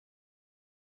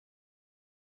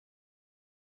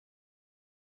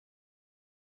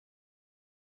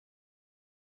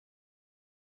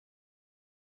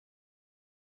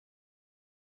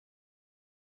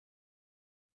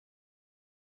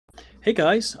Hey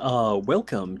guys,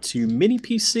 welcome to Mini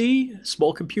PC,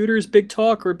 Small Computers, Big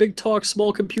Talk, or Big Talk,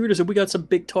 Small Computers, and we got some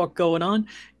big talk going on.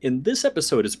 And this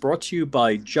episode is brought to you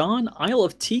by John Isle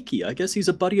of Tiki. I guess he's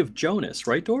a buddy of Jonas,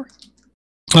 right, Dor?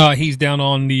 He's down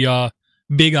on the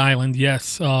Big Island.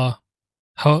 Yes.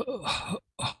 Hu-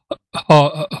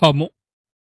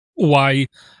 why?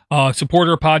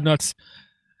 Supporter of Podnutz,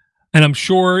 and I'm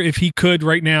sure if he could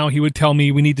right now, he would tell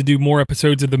me we need to do more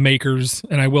episodes of the Makers.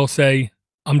 And I will say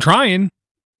I'm trying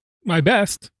my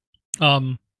best.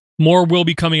 More will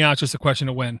be coming out. It's just a question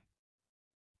of when.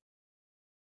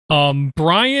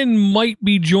 Brian might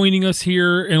be joining us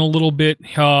here in a little bit.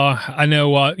 I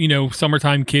know,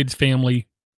 summertime kids, family,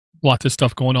 lots of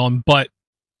stuff going on, but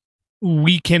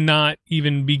we cannot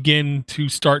even begin to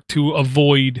start to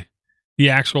avoid the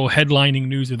actual headlining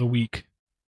news of the week.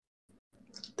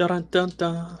 Dun dun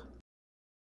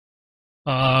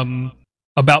dun.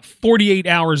 About 48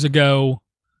 hours ago,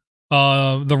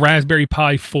 the Raspberry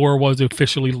Pi 4 was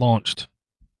officially launched.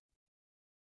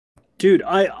 Dude,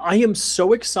 I am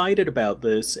so excited about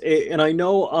this, and I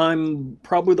know I'm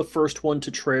probably the first one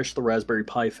to trash the Raspberry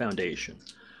Pi Foundation,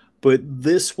 but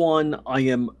this one I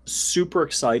am super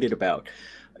excited about.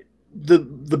 The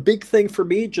big thing for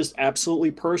me, just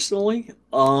absolutely personally,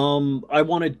 I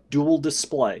want a dual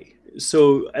display.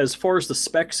 So as far as the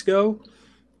specs go,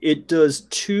 it does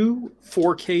two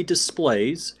 4K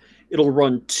displays. It'll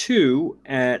run two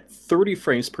at 30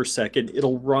 frames per second.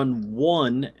 It'll run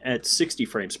one at 60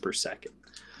 frames per second.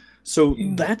 So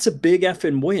that's a big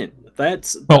effing win.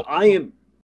 Well, I am.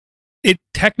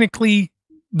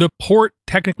 The port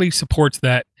technically supports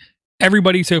that.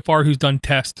 Everybody so far who's done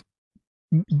tests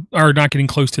are not getting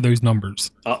close to those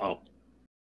numbers. Uh-oh.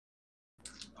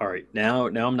 All right, now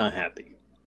I'm not happy.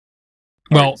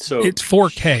 Well, so it's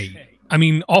 4K. I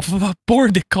mean, off of a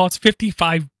board that costs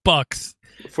 $55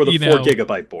 for the 4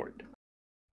 GB board.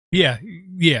 Yeah.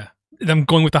 I'm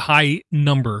going with the high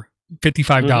number,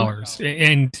 $55. Mm-hmm.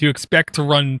 And to expect to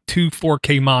run two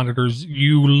 4K monitors,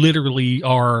 you literally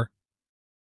are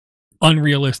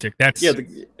unrealistic. That's a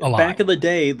lot. Back in the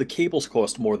day, the cables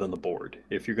cost more than the board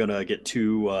if you're going to get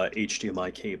two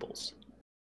HDMI cables.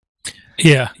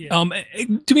 Yeah.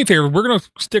 Do me a favor. We're going to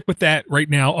stick with that right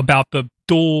now about the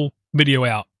dual video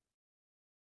out.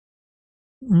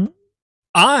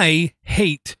 I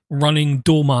hate running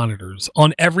dual monitors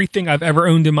on everything I've ever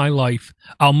owned in my life.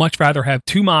 I'll much rather have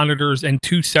two monitors and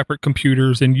two separate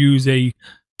computers and use a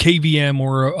KVM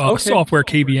or a software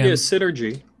KVM. Yeah,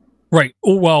 Synergy. Right.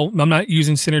 Oh, well, I'm not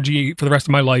using Synergy for the rest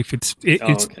of my life. It's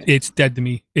dead to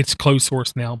me. It's closed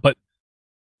source now. But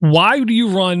why do you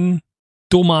run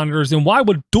dual monitors, and why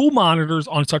would dual monitors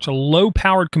on such a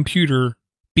low-powered computer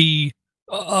be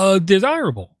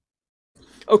desirable?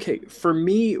 Okay, for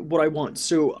me, what I want,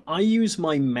 so I use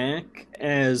my Mac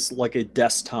as like a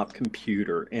desktop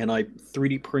computer, and I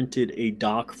 3D printed a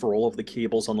dock for all of the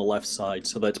cables on the left side,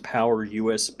 so that's power,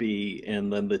 USB,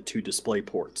 and then the two display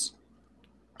ports.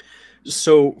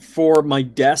 So for my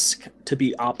desk to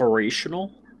be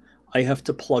operational, I have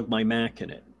to plug my Mac in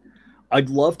it. I'd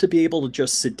love to be able to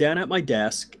just sit down at my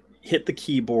desk, hit the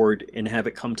keyboard, and have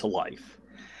it come to life.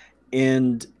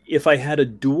 And if I had a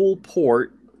dual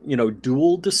port,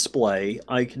 dual display,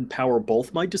 I can power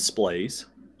both my displays,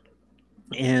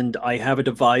 and I have a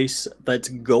device that's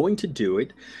going to do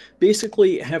it.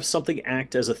 Basically, have something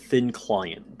act as a thin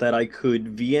client that I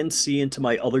could VNC into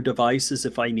my other devices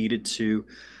if I needed to,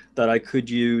 that I could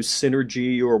use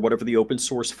Synergy or whatever the open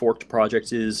source forked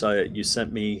project is you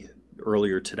sent me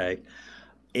earlier today,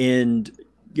 and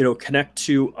connect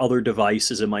to other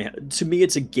devices in my. To me,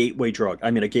 it's a gateway drug.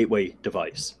 I mean, a gateway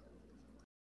device.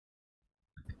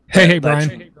 Hey,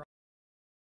 Brian.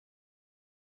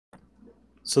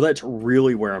 So that's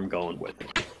really where I'm going with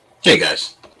it. Hey,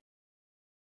 guys.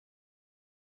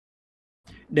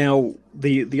 Now,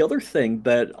 the other thing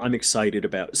that I'm excited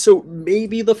about, so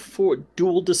maybe the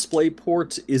dual display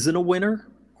ports isn't a winner.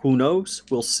 Who knows?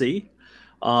 We'll see.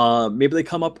 Maybe they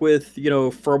come up with,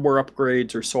 firmware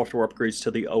upgrades or software upgrades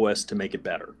to the OS to make it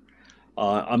better.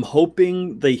 I'm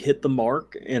hoping they hit the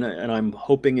mark, and I'm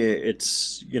hoping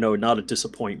it's, not a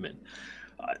disappointment.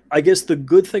 I guess the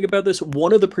good thing about this,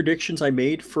 one of the predictions I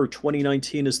made for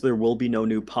 2019 is there will be no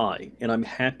new Pi, and I'm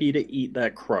happy to eat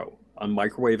that crow. I'm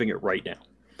microwaving it right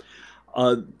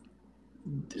now.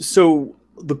 So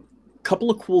the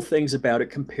couple of cool things about it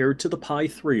compared to the Pi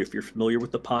 3, if you're familiar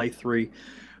with the Pi 3,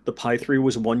 the Pi 3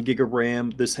 was 1 gig of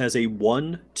RAM. This has a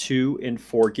 1, 2, and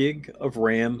 4 gig of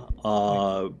RAM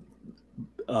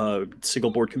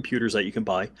single board computers that you can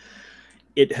buy.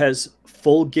 It has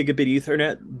full gigabit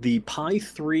Ethernet. The Pi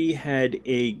 3 had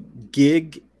a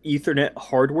gig Ethernet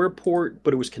hardware port,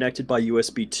 but it was connected by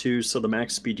USB 2, so the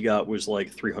max speed you got was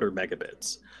like 300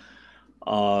 megabits.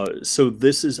 So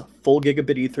this is full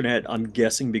gigabit Ethernet, I'm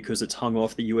guessing because it's hung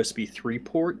off the USB 3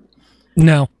 port.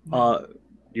 No.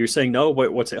 You're saying no?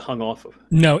 What's it hung off of?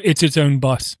 No, it's its own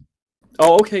bus.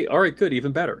 Oh, okay. All right, good.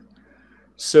 Even better.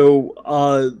 So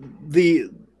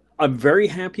I'm very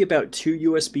happy about two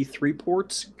USB 3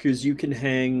 ports because you can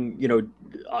hang,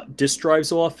 disk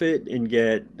drives off it and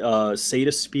get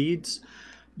SATA speeds.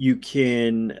 You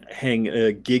can hang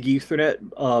a gig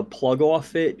Ethernet plug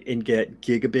off it and get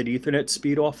gigabit Ethernet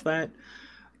speed off that.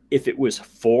 If it was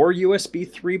four USB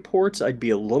 3 ports, I'd be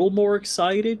a little more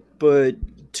excited, but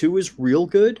two is real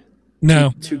good.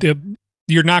 No,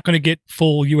 you're not going to get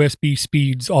full USB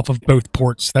speeds off of both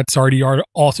ports. That's already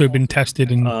also been tested,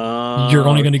 and you're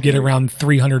only going to get around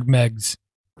 300 megs.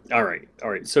 All right.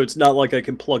 So it's not like I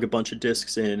can plug a bunch of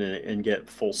disks in and get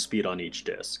full speed on each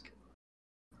disk.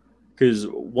 Because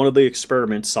one of the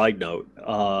experiments, side note,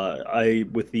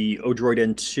 with the o-droid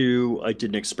N2, I did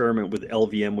an experiment with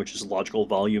LVM, which is Logical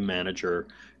Volume Manager,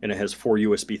 and it has four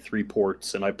USB 3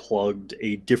 ports, and I plugged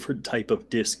a different type of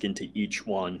disk into each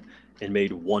one and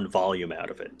made one volume out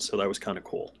of it. So that was kind of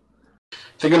cool. I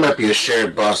think it might be a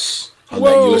shared bus on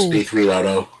that USB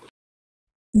 3.0.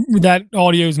 That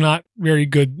audio is not very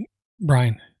good,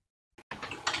 Brian.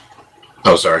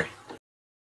 Oh, sorry.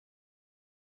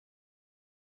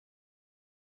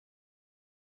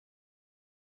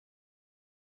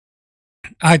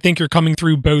 I think you're coming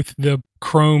through both the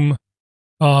Chrome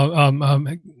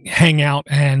Hangout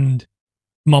and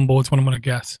Mumble is what I'm going to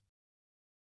guess.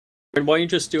 And why don't you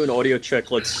just do an audio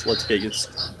check? Let's get it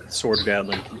sorted out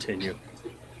and then continue.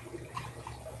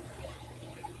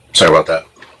 Sorry about that.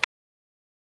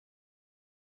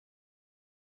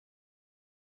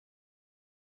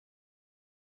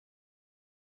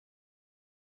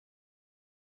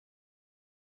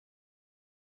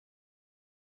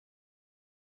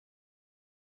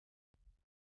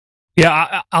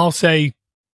 Yeah, I'll say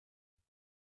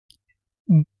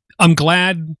I'm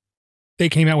glad they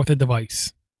came out with a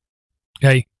device.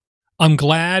 Okay. I'm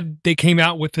glad they came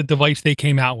out with the device they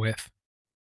came out with.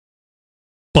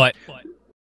 But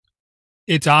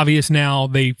it's obvious now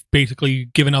they've basically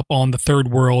given up on the third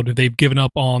world. They've given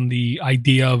up on the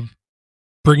idea of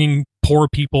bringing poor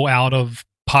people out of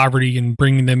poverty and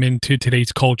bringing them into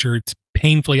today's culture. It's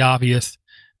painfully obvious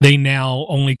they now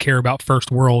only care about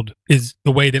first world is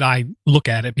the way that I look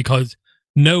at it, because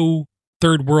no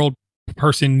third world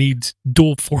person needs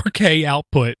dual 4K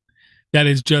output. That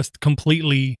is just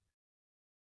completely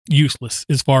useless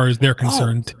as far as they're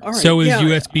concerned. Right. So is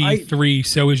USB 3,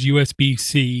 so is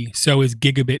USB-C, so is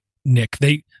gigabit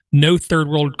NIC. No third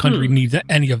world country needs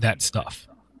any of that stuff.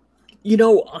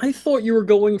 I thought you were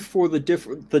going for the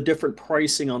different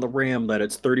pricing on the RAM, that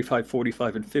it's $35,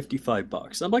 $45, and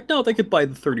 $55. I'm like, no, they could buy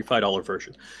the $35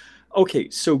 version. Okay,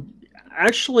 so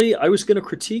actually, I was going to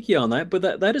critique you on that, but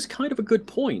that is kind of a good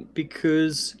point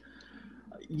because,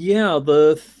 yeah,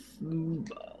 a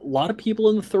lot of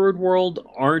people in the third world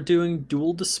aren't doing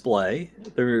dual display.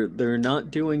 They're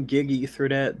not doing gig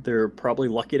Ethernet. They're probably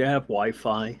lucky to have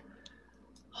Wi-Fi.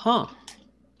 Huh.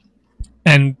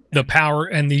 And the power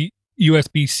and the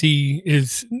USB-C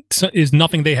is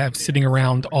nothing they have sitting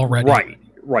around already.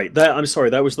 Right. I'm sorry.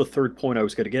 That was the third point I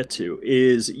was going to get to.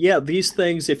 These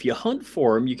things, if you hunt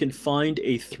for them, you can find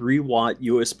a 3-watt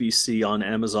USB-C on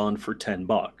Amazon for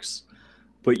 $10,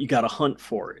 but you got to hunt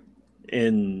for it.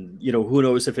 And who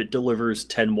knows if it delivers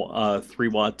 3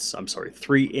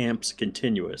 amps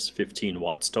continuous, 15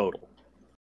 watts total.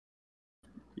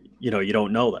 You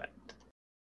don't know that.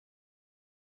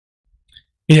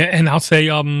 Yeah, and I'll say,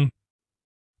 I'll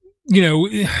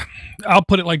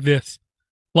put it like this.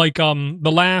 Like the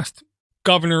last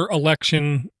governor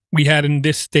election we had in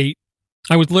this state,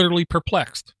 I was literally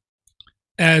perplexed.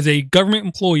 As a government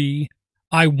employee,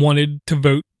 I wanted to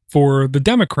vote for the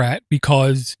Democrat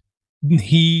because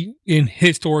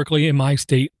historically in my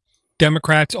state,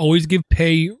 Democrats always give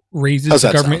pay raises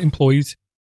to government employees.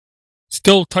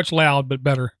 Still touch loud, but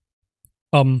better.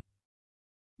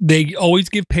 They always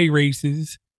give pay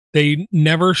raises. They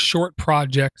never short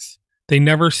projects. They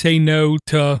never say no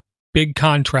to big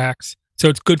contracts. So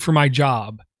it's good for my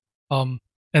job. And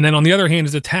then on the other hand,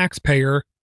 as a taxpayer,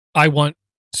 I want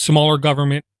smaller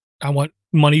government. I want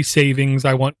money savings.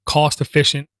 I want cost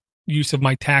efficient use of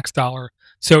my tax dollar.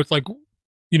 So it's like,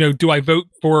 do I vote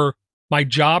for my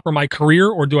job or my career,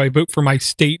 or do I vote for my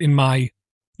state and my,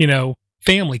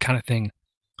 family kind of thing?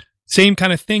 Same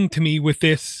kind of thing to me with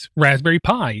this Raspberry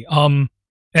Pi.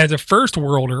 As a first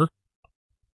worlder,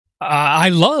 I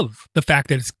love the fact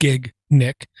that it's gig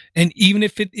NIC, and even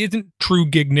if it isn't true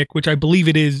gig NIC, which I believe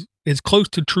it is close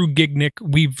to true gig NIC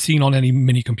we've seen on any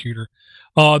mini computer,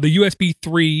 the USB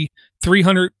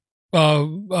 300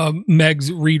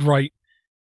 megs read write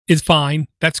is fine.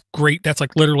 That's great. That's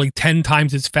like literally 10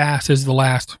 times as fast as the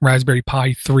last Raspberry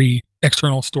Pi 3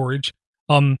 external storage.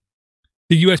 The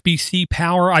USB-C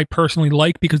power I personally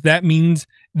like, because that means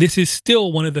this is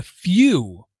still one of the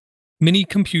few mini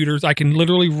computers I can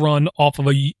literally run off of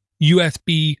a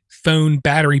USB phone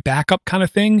battery backup kind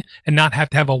of thing and not have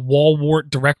to have a wall wart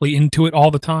directly into it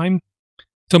all the time.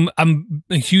 So I'm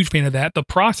a huge fan of that. The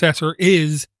processor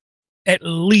is at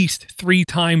least 3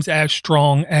 times as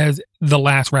strong as the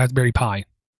last Raspberry Pi.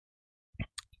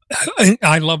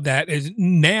 I love that. Is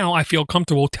now I feel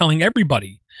comfortable telling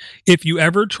everybody, if you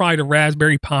ever tried a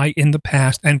Raspberry Pi in the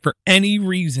past and for any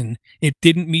reason it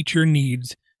didn't meet your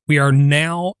needs, we are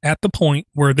now at the point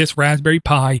where this Raspberry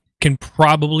Pi can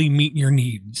probably meet your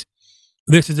needs.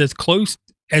 This is as close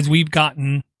as we've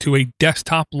gotten to a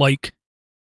desktop-like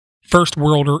first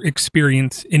worlder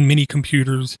experience in mini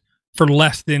computers for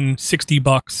less than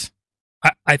 $60.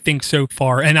 I think so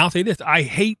far. And I'll say this, I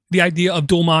hate the idea of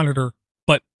dual monitor,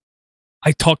 but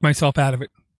I talked myself out of it,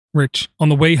 Rich. On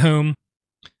the way home,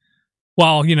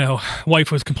 while,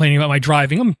 wife was complaining about my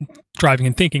driving, I'm driving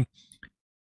and thinking,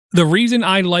 the reason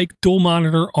I like dual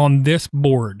monitor on this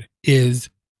board is,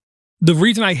 the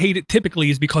reason I hate it typically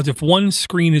is because if one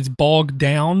screen is bogged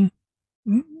down,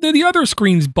 the other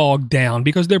screen's bogged down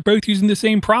because they're both using the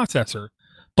same processor.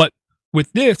 But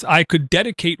with this, I could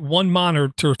dedicate one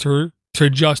monitor to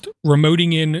just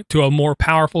remoting in to a more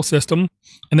powerful system,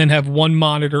 and then have one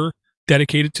monitor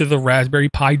dedicated to the Raspberry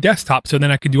Pi desktop. So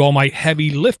then I could do all my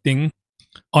heavy lifting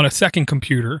on a second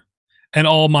computer and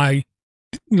all my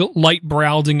light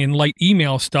browsing and light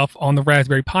email stuff on the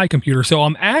Raspberry Pi computer. So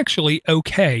I'm actually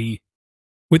okay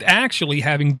with actually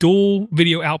having dual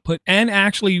video output and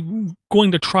actually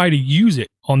going to try to use it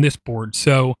on this board.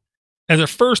 So as a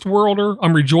first worlder,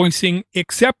 I'm rejoicing,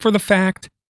 except for the fact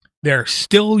they're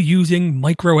still using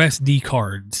micro SD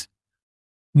cards.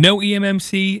 No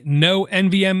eMMC, no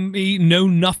NVMe, no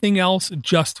nothing else,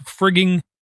 just frigging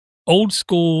old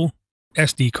school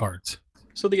SD cards.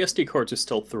 So the SD cards are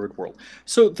still third world.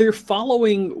 So they're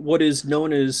following what is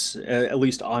known as, at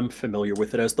least I'm familiar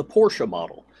with it, as the Porsche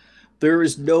model. There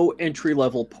is no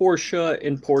entry-level Porsche,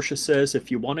 and Porsche says if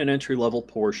you want an entry-level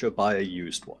Porsche, buy a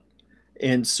used one.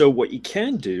 And so what you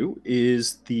can do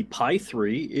is the Pi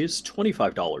 3 is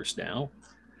 $25 now,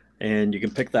 and you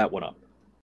can pick that one up.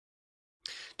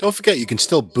 Don't forget, you can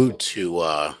still boot to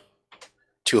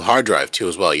hard drive too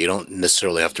as well. You don't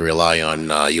necessarily have to rely on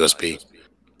USB.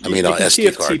 I mean, you can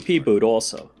SD card. TFTP boot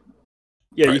also.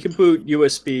 Yeah, Right. You can boot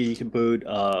USB. You can boot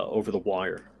over the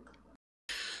wire.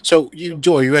 So,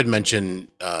 Joy, you had mentioned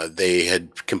they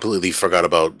had completely forgot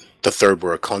about the third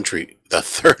world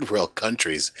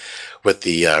countries with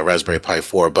the Raspberry Pi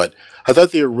 4. But I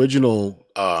thought the original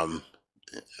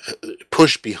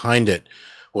push behind it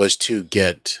was to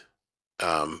get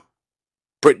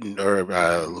Britain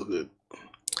or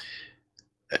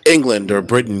England or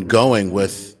Britain going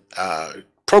with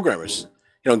programmers.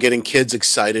 Getting kids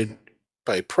excited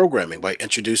by programming, by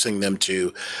introducing them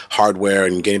to hardware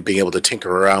and being able to tinker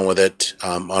around with it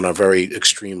on a very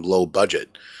extreme low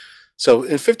budget. So,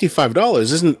 and $55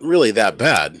 isn't really that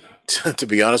bad, to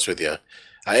be honest with you,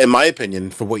 in my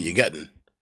opinion, for what you're getting.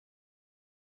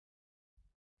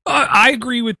 I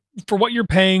agree with, for what you're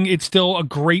paying, it's still a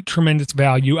great, tremendous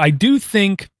value. I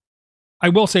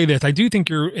will say this, I do think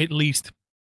you're at least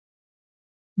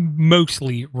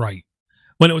mostly right.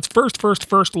 When it was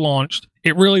first launched,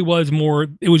 it really was more,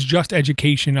 it was just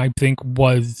education, I think,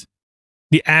 was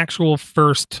the actual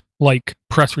first,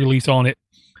 press release on it.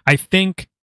 I think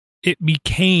it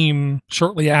became,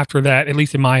 shortly after that, at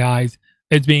least in my eyes,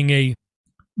 as being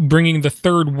bringing the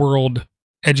third world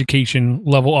education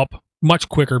level up much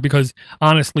quicker, because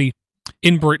honestly,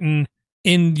 in Britain,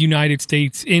 in the United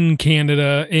States, in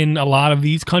Canada, in a lot of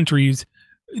these countries,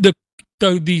 the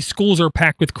schools are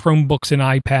packed with Chromebooks and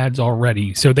iPads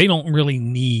already, so they don't really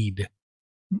need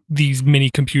these mini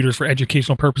computers for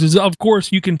educational purposes. Of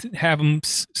course, you can have them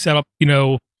set up,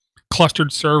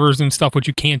 clustered servers and stuff, which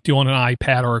you can't do on an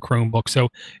iPad or a Chromebook. So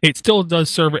it still does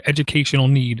serve an educational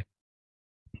need.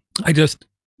 I just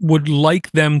would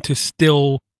like them to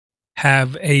still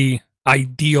have a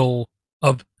ideal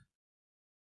of,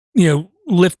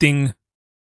 lifting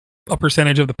a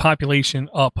percentage of the population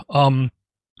up.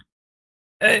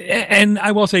 And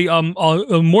I will say,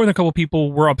 more than a couple of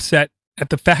people were upset at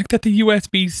the fact that the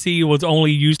USB-C was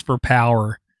only used for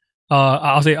power.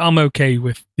 I'll say I'm okay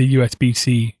with the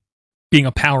USB-C being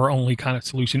a power only kind of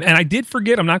solution. And I did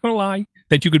forget, I'm not going to lie,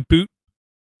 that you could boot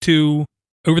to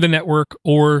over the network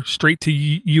or straight to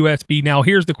USB. Now,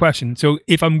 here's the question. So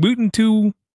if I'm booting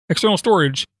to external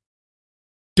storage,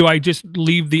 do I just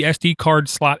leave the SD card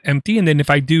slot empty? And then if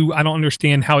I do, I don't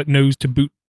understand how it knows to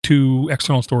boot to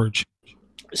external storage.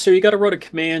 So you got to run a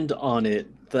command on it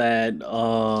that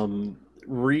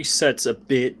resets a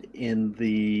bit in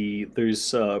the,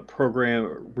 there's a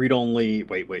program read only,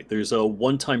 there's a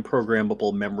one-time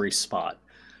programmable memory spot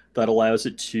that allows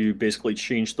it to basically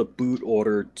change the boot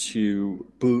order to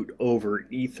boot over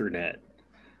Ethernet.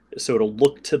 So it'll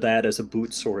look to that as a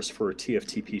boot source for a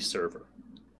TFTP server.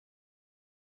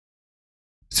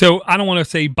 So I don't want to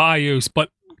say BIOS, but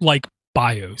like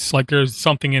BIOS, like there's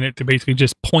something in it that basically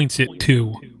just points it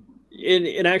to.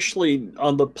 And actually,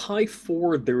 on the Pi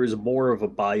 4, there is more of a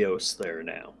BIOS there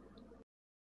now.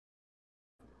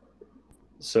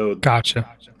 So gotcha.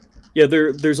 Yeah,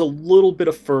 there's a little bit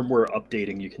of firmware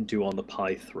updating you can do on the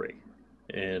Pi 3.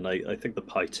 And I think the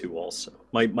Pi 2 also.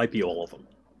 Might be all of them.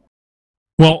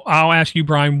 Well, I'll ask you,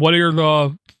 Brian, what are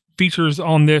the features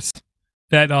on this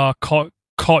that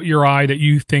caught your eye that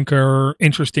you think are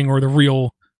interesting or the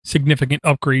real significant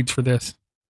upgrades for this?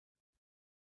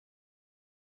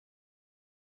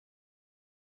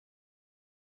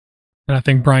 And I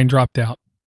think Brian dropped out.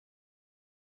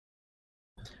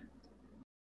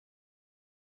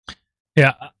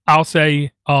 Yeah, I'll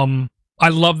say I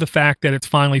love the fact that it's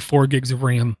finally 4 gigs of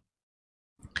RAM.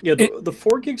 Yeah, the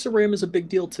 4 gigs of RAM is a big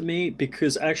deal to me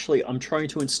because actually I'm trying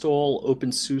to install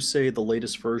OpenSUSE, the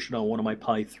latest version, on one of my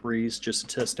Pi 3s just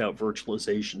to test out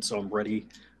virtualization, so I'm ready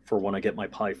for when I get my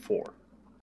Pi 4.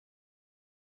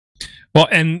 Well,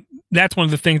 and that's one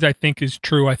of the things I think is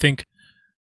true. I think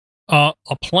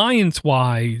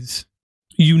appliance-wise,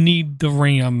 you need the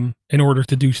RAM in order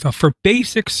to do stuff. For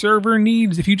basic server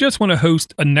needs, if you just want to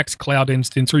host a Nextcloud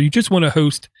instance, or you just want to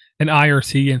host an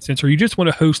IRC instance, or you just want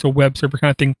to host a web server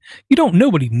kind of thing,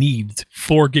 nobody needs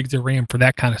 4 gigs of RAM for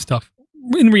that kind of stuff.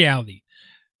 In reality,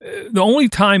 the only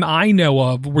time I know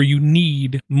of where you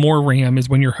need more RAM is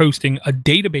when you're hosting a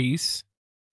database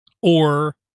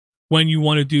or when you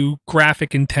want to do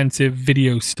graphic intensive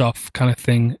video stuff kind of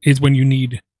thing is when you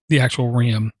need the actual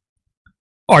RAM.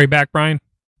 Are you back, Brian?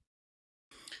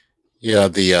 Yeah,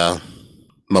 the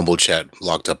mumble chat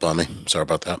locked up on me. Sorry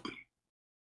about that.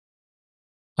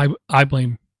 I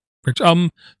blame Rich.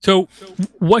 So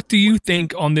what do you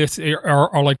think on this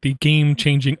are like the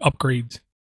game-changing upgrades?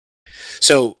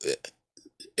 So,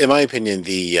 in my opinion,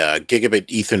 the gigabit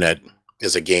Ethernet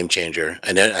is a game changer.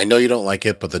 And I know you don't like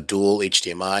it, but the dual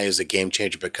HDMI is a game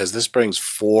changer because this brings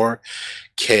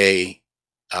 4K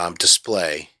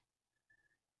display,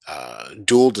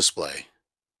 dual display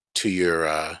to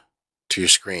your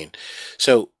screen.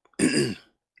 So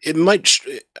it might.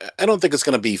 I don't think it's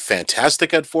going to be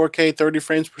fantastic at 4K 30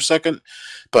 frames per second,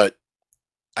 but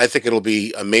I think it'll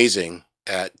be amazing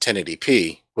at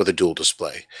 1080p with a dual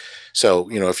display. So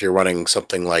if you're running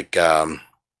something like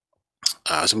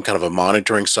some kind of a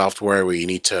monitoring software where you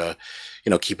need to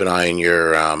keep an eye on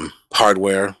your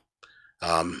hardware,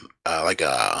 like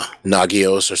a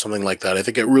Nagios or something like that, I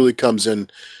think it really comes in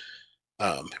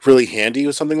really handy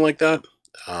with something like that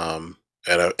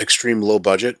at an extreme low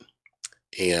budget,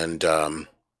 and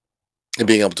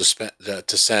being able to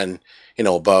send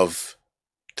above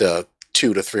the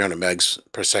 200 to 300 megs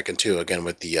per second too, again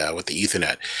with the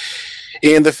Ethernet.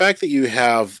 And the fact that you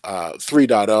have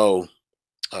 3.0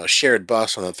 shared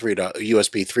bus on the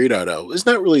USB 3.0 is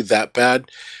not really that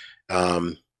bad. A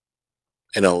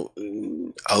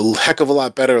heck of a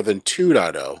lot better than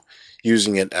 2.0,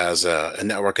 using it as a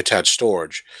network attached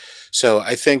storage. So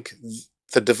I think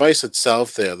the device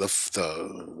itself,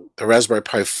 the Raspberry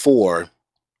Pi 4,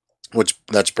 which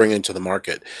that's bringing to the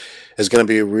market, is going to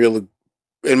be a real,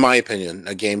 in my opinion,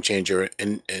 a game changer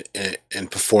in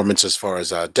performance as far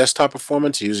as desktop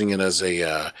performance, using it as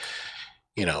a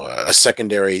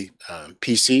secondary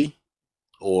PC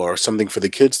or something for the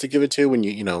kids to give it to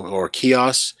when or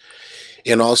kiosks,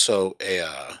 and also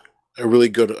a really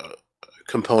good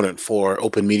component for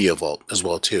Open Media Vault as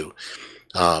well too.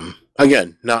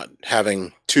 Again, not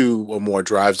having 2 or more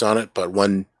drives on it, but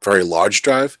one very large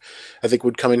drive, I think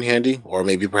would come in handy, or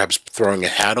maybe perhaps throwing a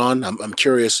hat on. I'm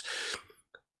curious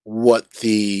what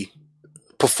the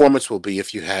performance will be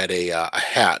if you had a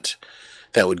hat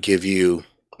that would give you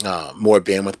more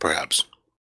bandwidth, perhaps.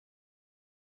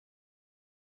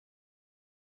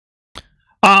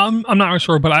 I'm not really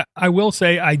sure, but I will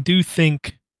say I do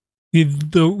think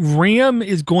the RAM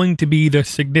is going to be the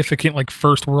significant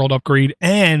first world upgrade,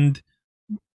 and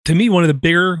to me, one of the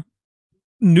bigger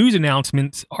news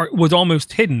announcements was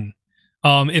almost hidden.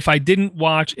 If I didn't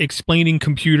watch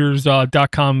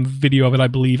explainingcomputers.com video of it, I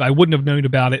believe I wouldn't have known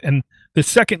about it. And the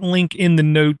second link in the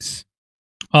notes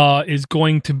is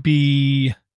going to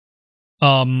be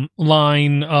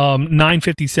line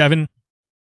 957.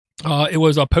 It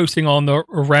was a posting on the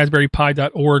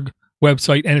raspberrypi.org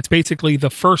website, and it's basically the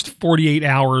first 48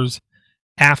 hours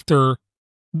after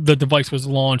the device was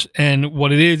launched. And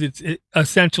what it is, it's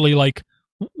essentially like,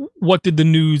 what did the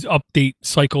news update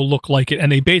cycle look like?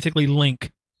 And they basically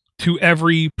link to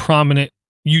every prominent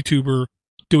YouTuber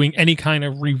doing any kind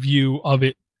of review of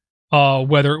it,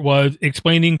 whether it was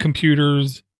Explaining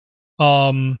Computers,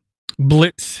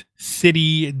 Blitz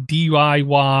City,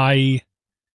 DIY,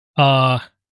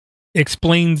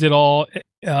 Explains It All,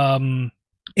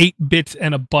 8 Bits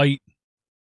and a Byte,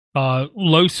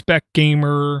 Low Spec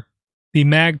Gamer, the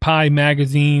Magpie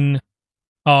Magazine.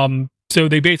 So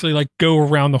they basically like go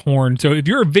around the horn. So if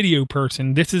you're a video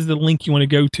person, this is the link you want to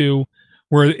go to,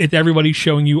 where it's everybody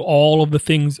showing you all of the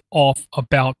things off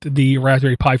about the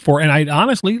Raspberry Pi 4. And I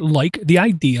honestly like the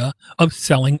idea of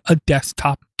selling a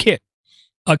desktop kit,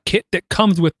 a kit that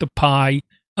comes with the Pi,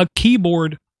 a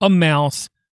keyboard, a mouse,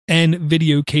 and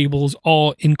video cables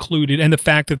all included. And the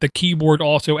fact that the keyboard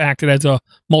also acted as a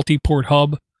multi-port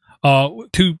hub,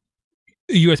 to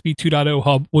USB 2.0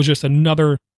 hub, was just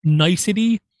another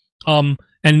nicety.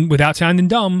 And without sounding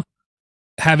dumb,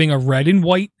 having a red and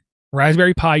white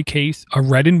Raspberry Pi case, a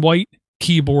red and white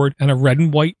keyboard, and a red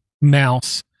and white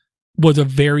mouse was a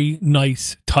very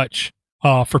nice touch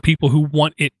for people who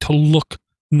want it to look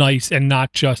nice and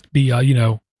not just be a,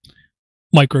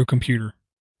 microcomputer.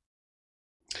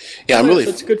 Yeah, I'm really.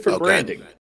 That's good for branding.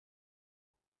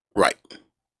 Right.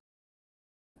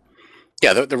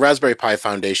 Yeah, the Raspberry Pi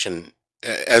Foundation,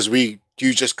 as you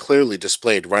just clearly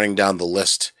displayed, running down the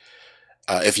list.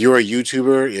 If you're a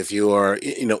YouTuber, if you are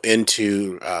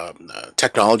into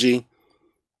technology,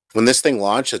 when this thing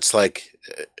launched, it's like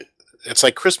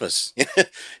Christmas,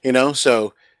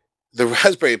 So the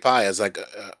Raspberry Pi is like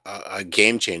a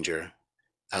game changer,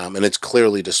 and it's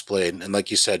clearly displayed. And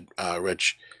like you said,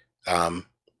 Rich,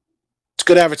 it's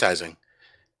good advertising.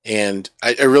 And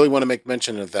I really want to make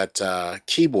mention of that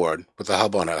keyboard with the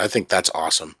hub on it. I think that's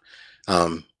awesome.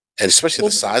 And especially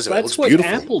the size of it. It looks beautiful.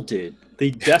 That's what Apple did. The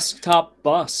desktop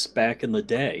bus back in the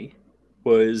day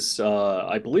was,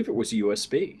 I believe it was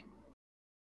USB.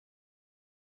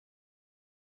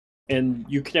 And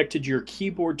you connected your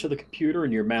keyboard to the computer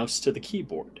and your mouse to the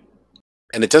keyboard.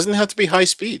 And it doesn't have to be high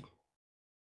speed.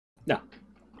 No.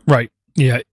 Right.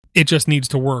 Yeah. It just needs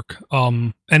to work.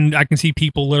 And I can see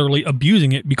people literally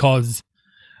abusing it because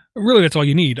really that's all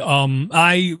you need.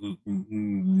 I,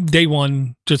 day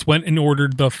one, just went and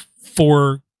ordered the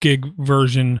 4 gig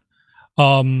version.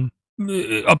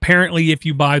 Apparently if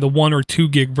you buy the 1 or 2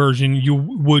 gig version,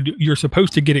 you're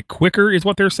supposed to get it quicker, is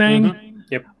what they're saying. Mm-hmm.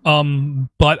 Yep.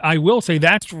 But I will say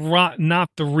that's not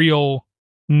the real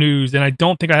news, and I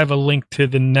don't think I have a link to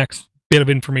the next bit of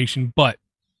information. But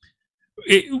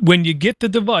when you get the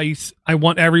device, I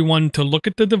want everyone to look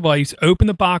at the device, open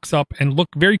the box up, and look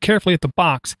very carefully at the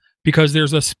box, because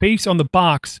there's a space on the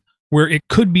box where it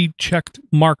could be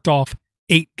marked off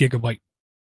 8 gigabyte.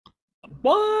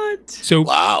 What? So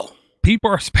wow.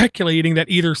 People are speculating that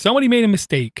either somebody made a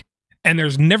mistake and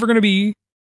there's never going to be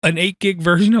an 8 gig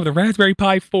version of the Raspberry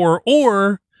Pi 4,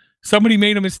 or somebody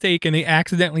made a mistake and they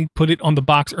accidentally put it on the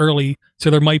box early, so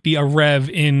there might be a rev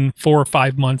in 4 or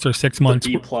 5 months or 6 months.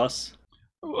 The B+.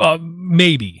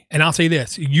 Maybe. And I'll say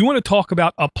this: you want to talk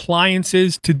about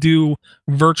appliances to do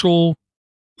virtual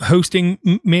hosting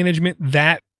management,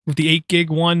 that with the 8 gig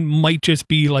one might just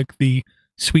be like the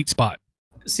sweet spot.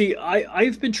 See,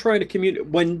 I've been trying to communicate.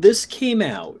 When this came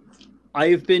out,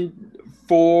 I've been,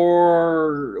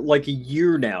 for like a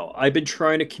year now, I've been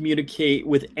trying to communicate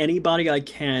with anybody I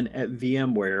can at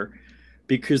VMware,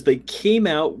 because they came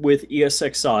out with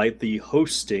ESXi, the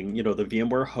hosting, the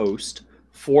VMware host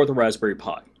for the Raspberry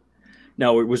Pi.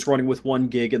 Now, it was running with 1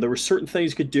 gig, and there were certain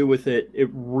things you could do with it. It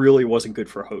really wasn't good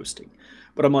for hosting.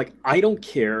 But I'm like, I don't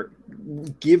care.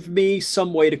 Give me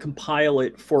some way to compile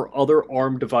it for other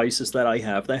ARM devices that I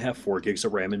have that have 4 gigs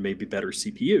of RAM and maybe better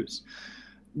CPUs.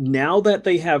 Now that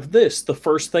they have this, the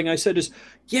first thing I said is,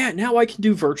 yeah, now I can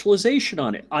do virtualization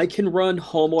on it. I can run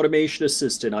Home Automation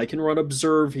Assistant. I can run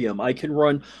Observium. I can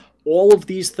run all of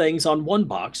these things on one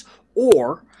box.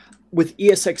 Or with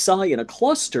ESXi in a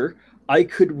cluster, I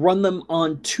could run them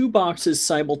on 2 boxes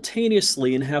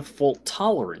simultaneously and have fault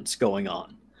tolerance going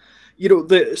on.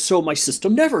 So my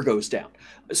system never goes down.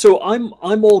 So I'm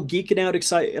all geeking out,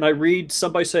 excited, and I read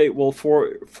somebody say, well,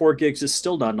 4 gigs is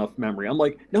still not enough memory. I'm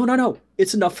like, no,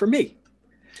 it's enough for me.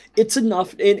 It's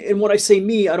enough. And when I say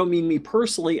me, I don't mean me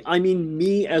personally. I mean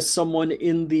me as someone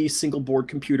in the single board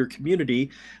computer community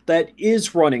that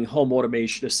is running Home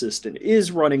Automation Assistant,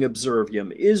 is running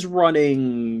Observium, is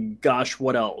running, gosh,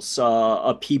 what else?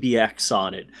 A PBX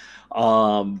on it.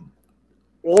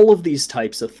 All of these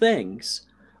types of things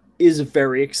is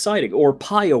very exciting. Or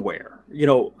PiAware, you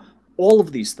know, all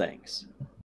of these things.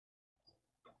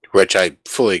 Rich, I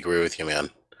fully agree with you, man.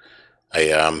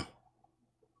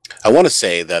 I want to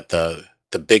say that the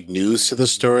big news to the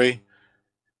story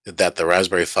that the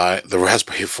Raspberry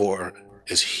 4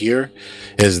 is here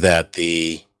is that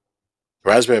the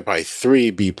Raspberry Pi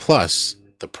 3B Plus,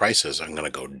 the prices are going to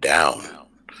go down.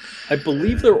 I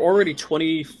believe they're already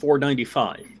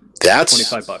 $24.95.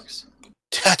 That's $25.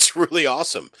 That's really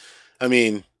awesome. I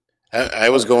mean, I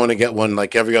was going to get one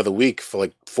like every other week for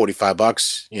like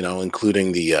 $45, you know,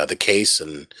 including the case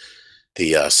and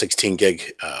the 16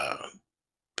 gig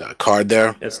card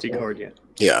there. SD card, yeah.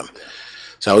 Yeah.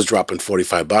 So I was dropping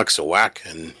 $45 a whack,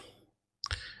 and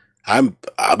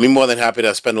I'll be more than happy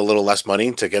to spend a little less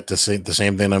money to get the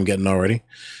same thing I'm getting already.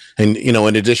 And, you know,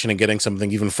 in addition to getting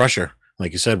something even fresher,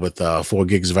 like you said, with 4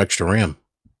 gigs of extra RAM.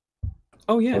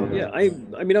 Oh yeah, yeah. I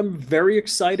mean, I'm very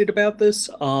excited about this.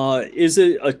 Is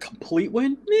it a complete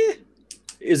win? Eh.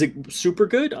 Is it super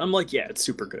good? I'm like, yeah, it's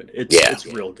super good. It's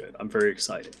real good. I'm very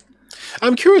excited.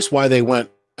 I'm curious why they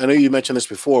went. I know you mentioned this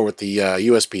before with the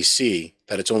USB-C,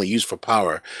 that it's only used for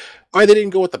power. Why they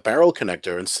didn't go with the barrel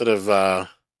connector instead of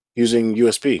using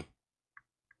USB?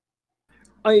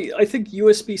 I think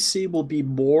USB-C will be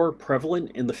more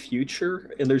prevalent in the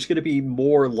future, and there's going to be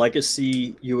more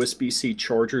legacy USB-C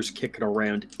chargers kicking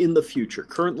around in the future.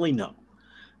 Currently, no.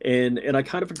 And I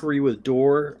kind of agree with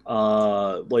Door.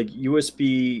 Like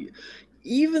USB,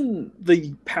 even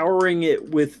the powering it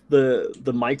with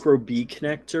the micro B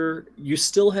connector, you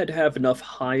still had to have enough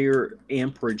higher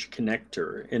amperage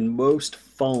connector, and most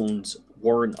phones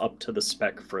weren't up to the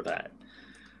spec for that.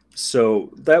 So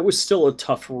that was still a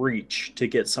tough reach to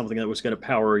get something that was going to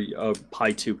power a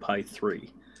Pi 2, Pi 3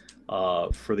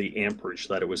 for the amperage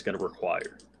that it was going to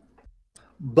require.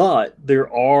 But there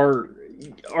are...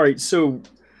 All right, so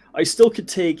I still could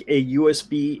take a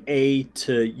USB-A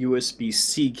to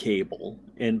USB-C cable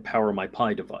and power my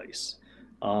Pi device.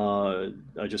 I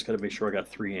just got to make sure I got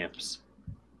 3 amps.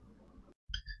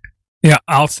 Yeah,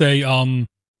 I'll say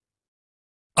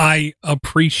I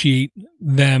appreciate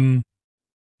them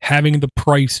having the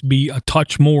price be a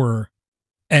touch more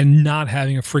and not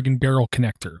having a friggin' barrel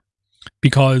connector,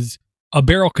 because a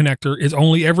barrel connector is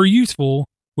only ever useful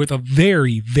with a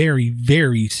very, very,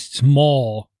 very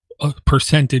small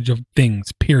percentage of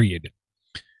things, period.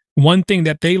 One thing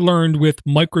that they learned with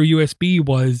micro USB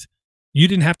was you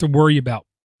didn't have to worry about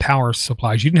power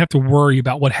supplies. You didn't have to worry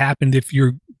about what happened if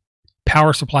your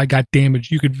power supply got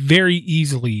damaged. You could very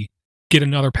easily get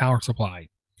another power supply.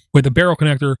 With a barrel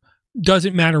connector,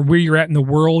 doesn't matter where you're at in the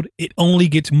world, it only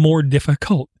gets more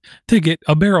difficult to get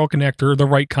a barrel connector, the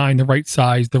right kind, the right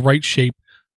size, the right shape,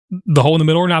 the hole in the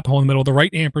middle or not the hole in the middle, the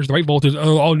right amperage, the right voltage.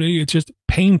 Oh, it's just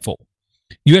painful.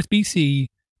 USB-C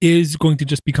is going to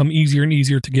just become easier and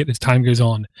easier to get as time goes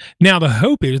on. Now,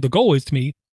 the goal is to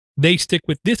me, they stick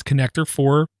with this connector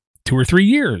for 2 or 3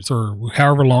 years or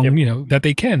however long, you know, that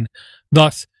they can.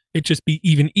 Thus, it just be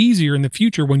even easier in the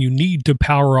future when you need to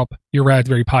power up your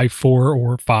Raspberry Pi 4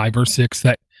 or 5 or 6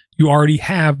 that you already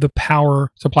have the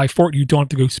power supply for it. You don't have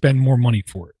to go spend more money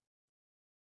for it.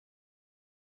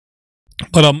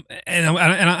 But and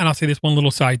I'll say this one little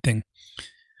side thing.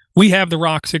 We have the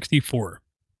Rock 64.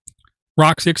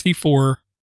 Rock 64,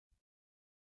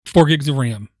 4 gigs of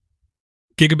RAM,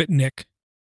 gigabit NIC,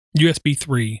 USB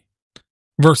 3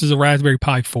 versus a Raspberry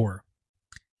Pi 4.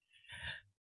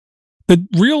 The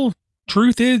real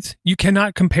truth is you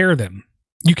cannot compare them.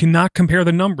 You cannot compare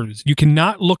the numbers. You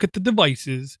cannot look at the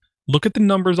devices, look at the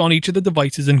numbers on each of the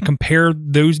devices and compare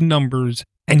those numbers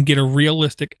and get a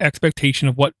realistic expectation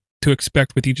of what to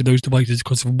expect with each of those devices,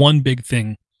 because of one big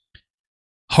thing.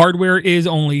 Hardware is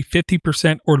only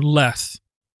 50% or less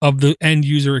of the end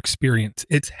user experience.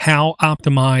 It's how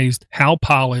optimized, how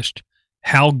polished,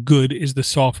 how good is the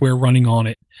software running on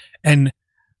it. And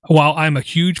while I'm a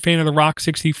huge fan of the Rock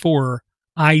 64,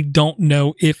 I don't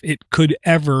know if it could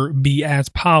ever be as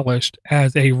polished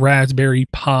as a Raspberry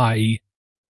Pi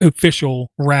official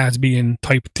Raspbian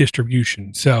type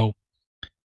distribution. So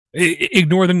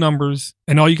ignore the numbers,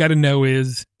 and all you got to know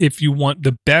is if you want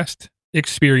the best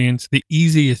experience, the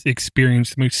easiest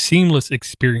experience, the most seamless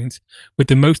experience, with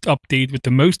the most updates, with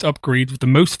the most upgrades, with the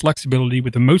most flexibility,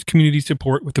 with the most community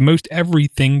support, with the most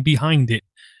everything behind it,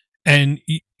 and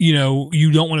you know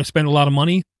you don't want to spend a lot of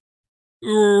money,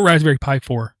 Raspberry Pi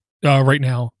 4 right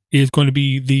now is going to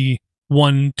be the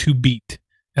one to beat.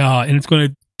 And it's going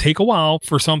to take a while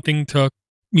for something to,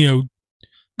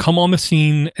 come on the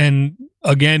scene and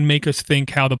again make us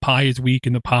think how the Pi is weak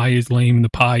and the Pi is lame and the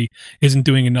Pi isn't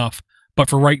doing enough. But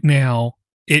for right now,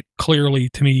 it clearly,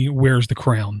 to me, wears the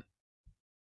crown.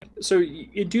 So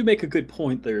you do make a good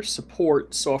point there.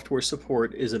 Software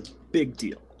support is a big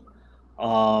deal.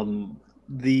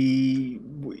 The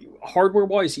hardware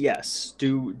wise, yes.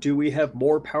 Do we have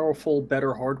more powerful,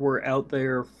 better hardware out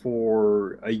there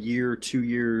for a year, 2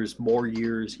 years, more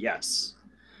years? Yes.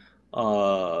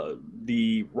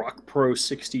 The Rock Pro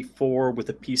 64 with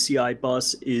a PCI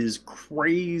bus is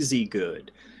crazy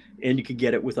good, and you can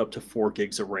get it with up to 4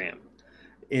 gigs of RAM.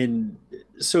 And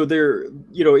so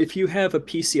if you have a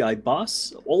PCI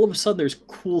bus, all of a sudden there's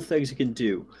cool things you can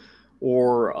do.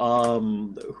 Or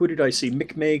who did I see?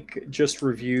 McMake just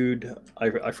reviewed.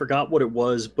 I forgot what it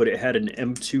was, but it had an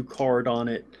M2 card on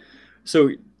it. So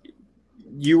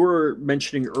you were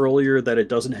mentioning earlier that it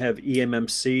doesn't have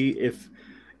eMMC.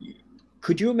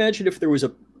 Could you imagine if there was a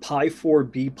Pi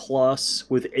 4B Plus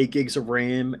with 8 gigs of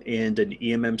RAM and an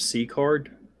eMMC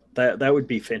card? That would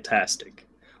be fantastic.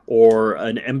 Or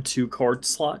an M2 card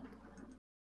slot.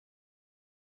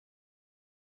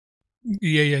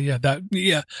 Yeah.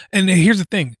 And here's the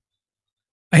thing.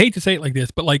 I hate to say it like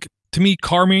this, but to me,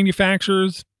 car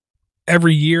manufacturers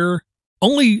every year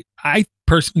only, I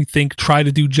personally think, try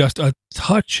to do just a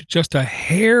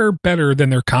hair better than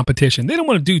their competition. They don't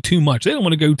want to do too much. They don't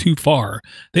want to go too far.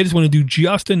 They just want to do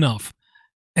just enough.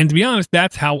 And to be honest,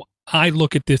 that's how I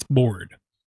look at this board.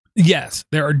 Yes,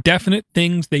 there are definite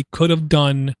things they could have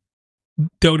done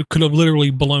that could have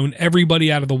literally blown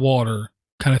everybody out of the water,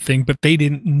 kind of thing, but they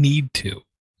didn't need to.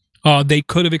 They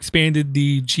could have expanded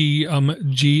the GPIO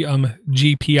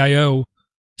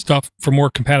stuff for more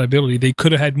compatibility. They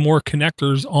could have had more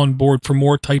connectors on board for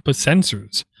more type of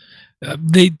sensors.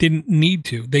 They didn't need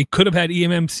to. They could have had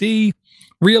eMMC.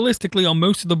 Realistically, on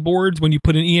most of the boards, when you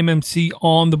put an eMMC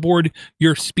on the board,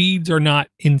 your speeds are not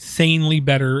insanely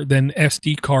better than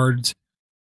SD cards,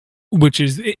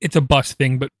 it's a bus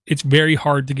thing, but it's very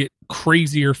hard to get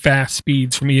crazier fast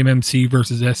speeds from eMMC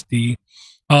versus SD.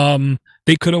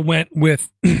 They could have went with,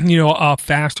 a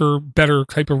faster, better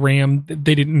type of RAM.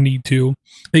 They didn't need to.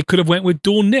 They could have went with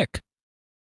dual NIC.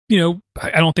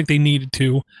 I don't think they needed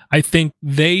to. I think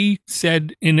they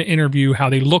said in the interview how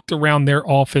they looked around their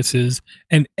offices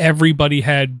and everybody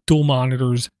had dual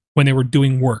monitors when they were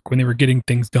doing work, when they were getting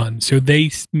things done. So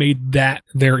they made that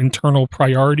their internal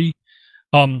priority.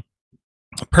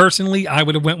 Personally, I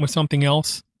would have went with something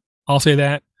else. I'll say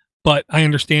that. But I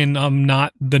understand I'm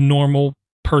not the normal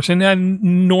person, and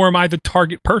nor am I the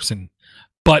target person.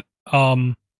 But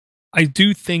I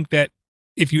do think that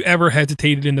if you ever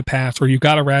hesitated in the past, or you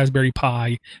got a Raspberry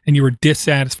Pi and you were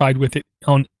dissatisfied with it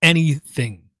on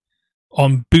anything,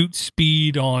 on boot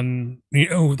speed, on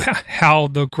how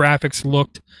the graphics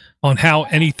looked, on how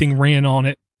anything ran on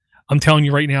it, I'm telling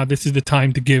you right now, this is the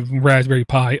time to give Raspberry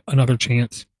Pi another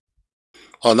chance.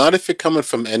 Well, not if you're coming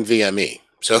from NVMe.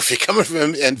 So if you're coming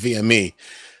from NVMe,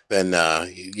 then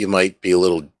you might be a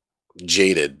little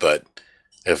jaded. But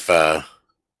if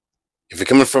you're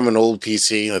coming from an old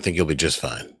PC, I think you'll be just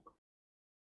fine.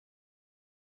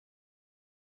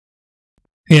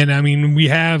 And I mean, we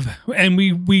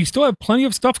still have plenty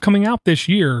of stuff coming out this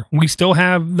year. We still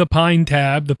have the Pine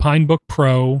Tab, the Pinebook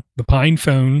Pro, the Pine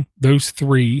Phone, those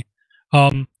 3.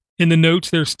 In the notes,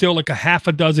 there's still like a half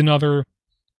a dozen other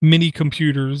mini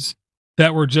computers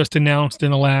that were just announced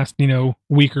in the last,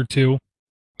 week or two.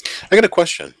 I got a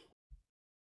question.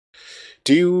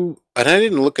 And I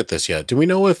didn't look at this yet. Do we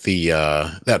know if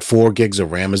that 4 gigs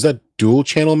of RAM, is that dual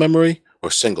channel memory or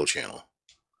single channel?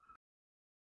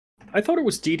 I thought it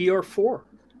was DDR4.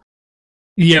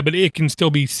 Yeah, but it can still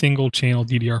be single channel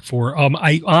DDR4.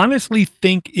 I honestly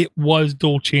think it was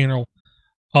dual channel.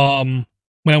 When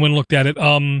I went and looked at it,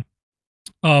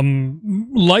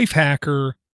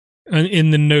 Lifehacker in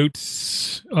the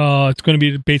notes, it's going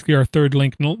to be basically our third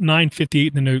link, 958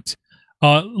 in the notes.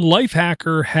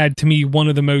 Lifehacker had, to me, one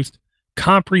of the most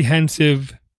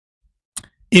comprehensive,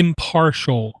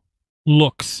 impartial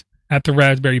looks at the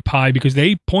Raspberry Pi, because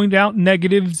they point out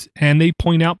negatives and they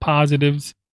point out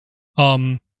positives.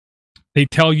 They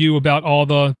tell you about all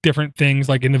the different things.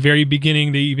 Like in the very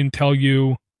beginning, they even tell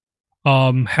you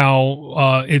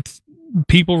how it's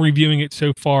people reviewing it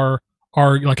so far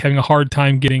are like having a hard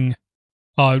time getting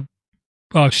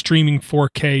streaming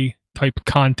 4K type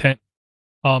content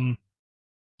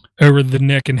over the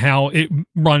NIC, and how it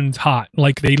runs hot.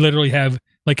 Like they literally have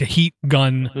like a heat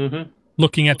gun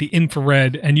looking at the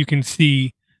infrared, and you can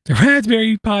see the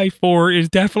Raspberry Pi 4 is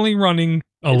definitely running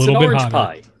A It's little an bit orange hotter.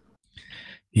 pie.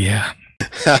 Yeah.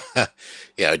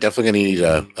 Yeah, definitely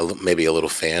gonna need maybe a little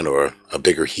fan or a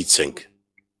bigger heatsink.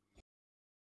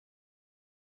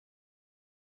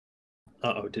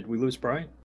 Uh-oh, did we lose Brian?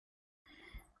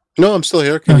 No, I'm still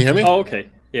here. Can you hear me? Oh, okay.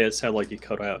 Yeah, it sounded like you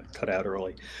cut out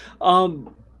early.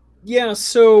 Yeah,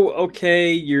 so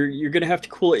okay, you're gonna have to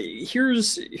cool it.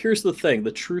 Here's the thing.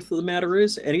 The truth of the matter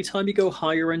is, anytime you go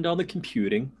higher end on the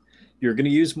computing, you're gonna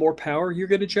use more power, you're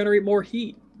gonna generate more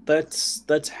heat.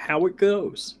 That's how it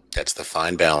goes. That's the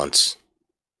fine balance.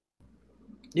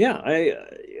 Yeah,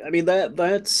 I mean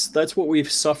that's what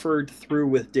we've suffered through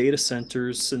with data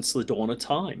centers since the dawn of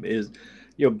time. Is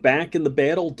back in the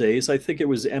bad old days, I think it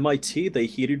was MIT. They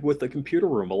heated with the computer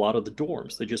room a lot of the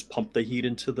dorms. They just pumped the heat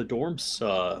into the dorms.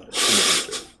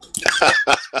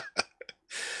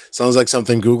 Sounds like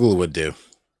something Google would do.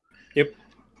 Yep.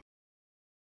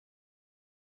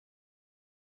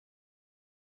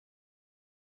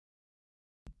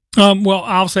 Well,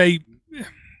 I'll say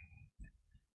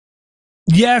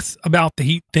yes about the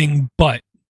heat thing, but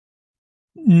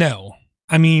no.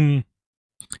 I mean,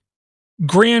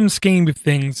 grand scheme of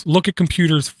things, look at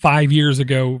computers 5 years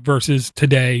ago versus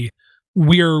today.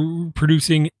 We are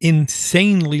producing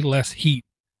insanely less heat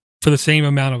for the same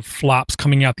amount of flops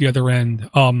coming out the other end.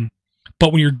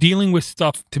 But when you're dealing with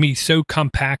stuff, to me, so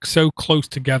compact, so close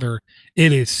together,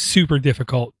 it is super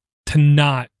difficult to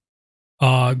not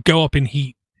go up in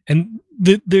heat. And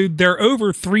they're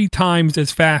over 3 times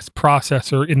as fast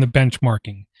processor in the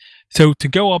benchmarking. So to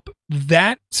go up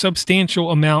that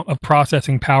substantial amount of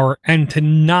processing power and to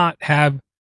not have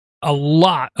a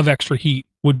lot of extra heat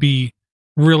would be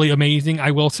really amazing.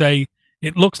 I will say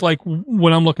it looks like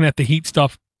when I'm looking at the heat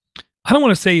stuff, I don't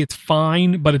want to say it's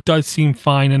fine, but it does seem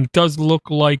fine. And it does look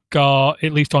like,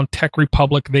 at least on Tech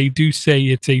Republic, they do say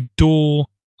it's a dual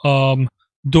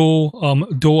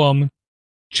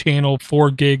channel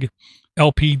 4 gig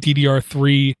LP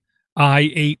DDR3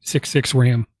 i866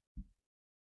 RAM.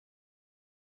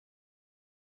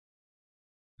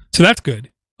 So that's good.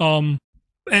 And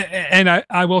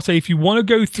I will say, if you want to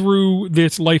go through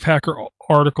this Lifehacker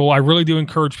article, I really do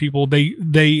encourage people.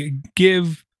 They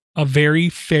give a very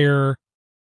fair,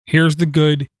 here's the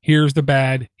good, here's the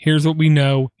bad, here's what we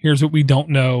know, here's what we don't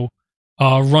know,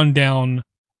 rundown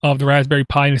of the Raspberry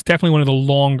Pi. And it's definitely one of the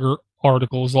longer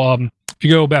articles. If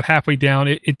you go about halfway down,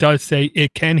 it does say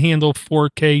it can handle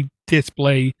 4K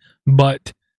display,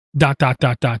 but ...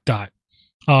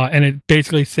 And it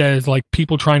basically says, like,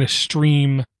 people trying to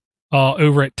stream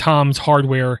over at Tom's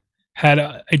Hardware had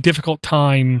a difficult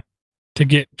time to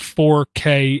get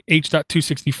 4K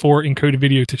H.264 encoded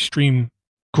video to stream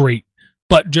great.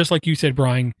 But just like you said,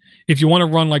 Brian, if you want to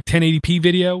run like 1080p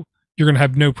video, you're going to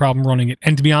have no problem running it.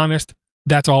 And to be honest,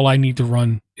 that's all I need to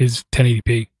run is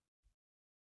 1080p.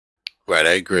 Right,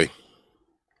 I agree.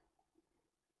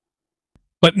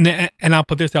 But, and I'll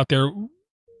put this out there,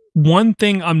 one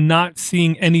thing I'm not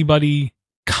seeing anybody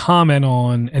comment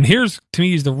on, and here's, to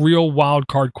me, is the real wild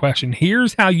card question.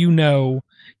 Here's how you know,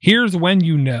 here's when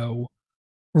you know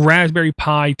Raspberry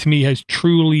Pi, to me, has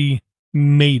truly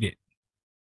made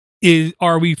it.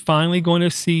 Are we finally going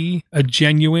to see a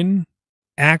genuine,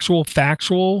 actual,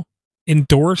 factual,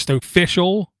 endorsed,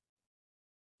 official,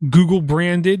 Google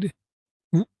branded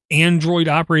Android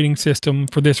operating system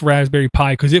for this Raspberry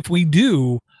Pi? Because if we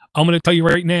do, I'm going to tell you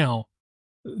right now,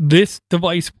 this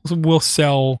device will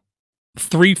sell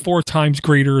 3-4 times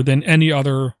greater than any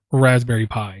other Raspberry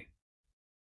Pi.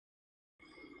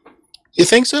 You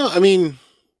think so? I mean,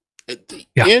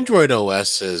 Yeah. Android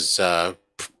OS is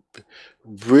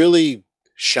really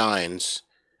shines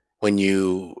when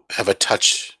you have a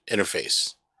touch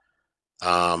interface.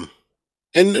 And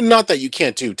not that you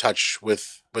can't do touch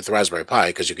with the Raspberry Pi,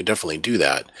 because you can definitely do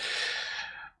that.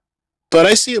 But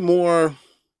I see it more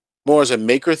as a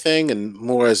maker thing and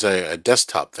more as a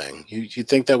desktop thing. You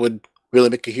think that would really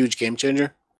make a huge game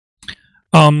changer?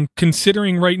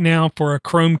 Considering right now for a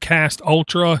Chromecast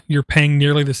Ultra, you're paying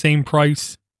nearly the same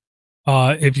price.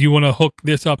 If you want to hook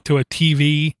this up to a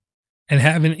TV and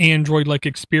have an Android-like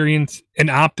experience, an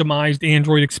optimized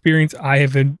Android experience,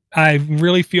 I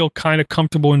really feel kind of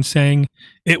comfortable in saying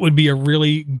it would be a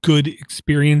really good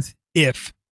experience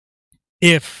if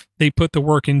they put the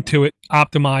work into it,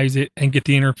 optimize it, and get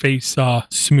the interface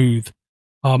smooth.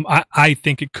 I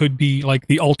think it could be like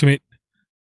the ultimate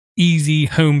easy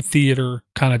home theater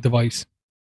kind of device.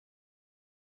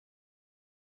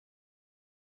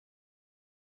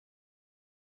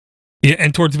 Yeah,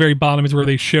 and towards the very bottom is where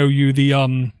they show you the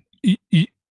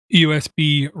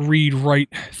USB read-write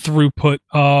throughput.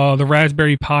 The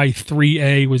Raspberry Pi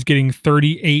 3A was getting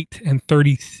 38 and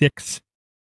 36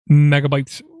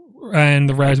 megabytes and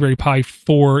the Raspberry Pi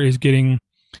 4 is getting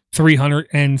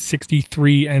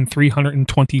 363 and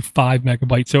 325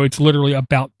 megabytes. So it's literally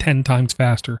about 10 times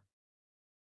faster.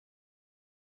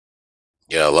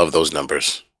 Yeah, I love those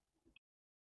numbers.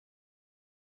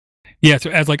 Yeah, so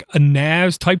as like a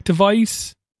NAS type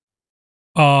device,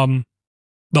 the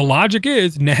logic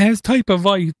is NAS type of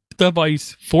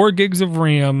device, 4 gigs of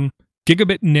RAM,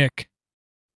 gigabit NIC.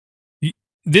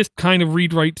 This kind of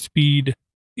read-write speed,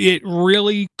 it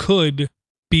really could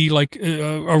be like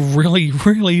a really,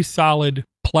 really solid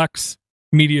Plex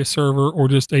media server or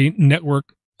just a network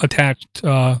attached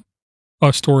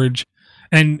storage.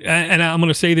 And I'm going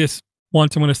to say this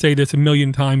once, I'm going to say this a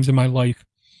million times in my life.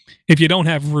 If you don't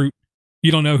have root,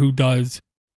 you don't know who does.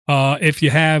 If you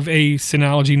have a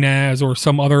Synology NAS or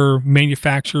some other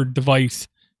manufactured device,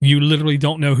 you literally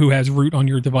don't know who has root on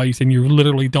your device, and you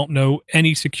literally don't know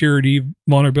any security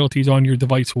vulnerabilities on your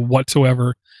device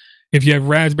whatsoever. If you have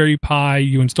Raspberry Pi,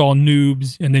 you install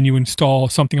Noobs, and then you install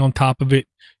something on top of it,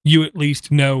 you at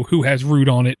least know who has root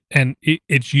on it, and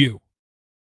it's you.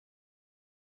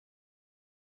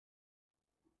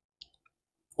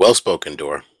 Well spoken,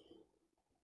 Dora.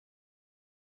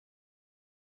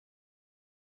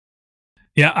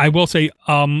 Yeah, I will say,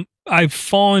 I've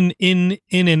fallen in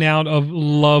and out of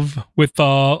love with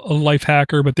a life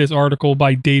hacker, but this article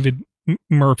by David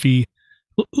Murphy,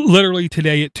 literally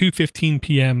today at 2:15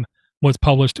 p.m. was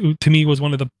published. To me, was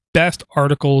one of the best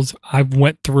articles I've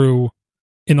went through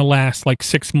in the last like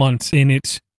 6 months in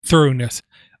its thoroughness.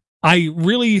 I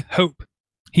really hope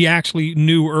he actually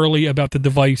knew early about the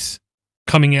device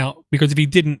coming out, because if he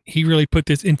didn't, he really put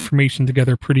this information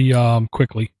together pretty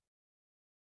quickly.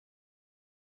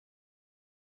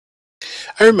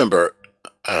 I remember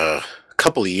a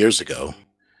couple of years ago,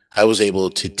 I was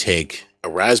able to take a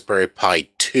Raspberry Pi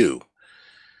 2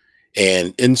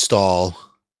 and install,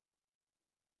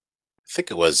 I think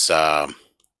it was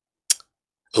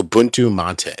Ubuntu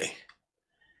Mate.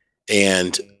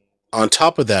 And on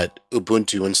top of that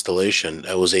Ubuntu installation,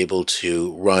 I was able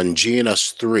to run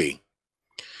GNS3,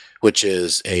 which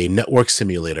is a network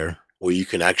simulator where you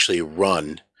can actually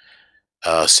run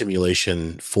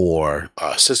simulation for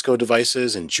Cisco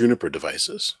devices and Juniper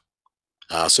devices.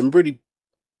 Some pretty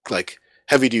like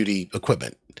heavy duty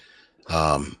equipment.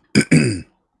 And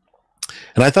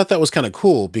I thought that was kind of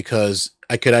cool because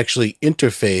I could actually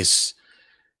interface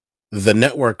the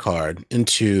network card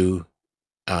into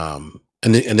an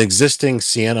existing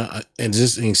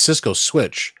existing Cisco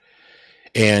switch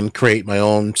and create my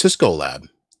own Cisco lab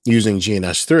using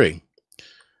GNS3.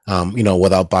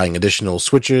 Without buying additional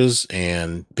switches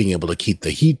and being able to keep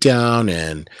the heat down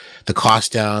and the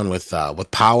cost down with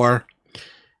power.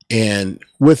 And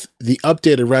with the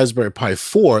updated Raspberry Pi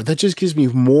 4, that just gives me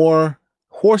more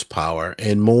horsepower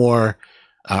and more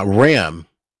RAM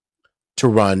to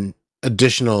run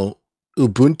additional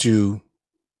Ubuntu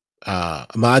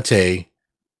Mate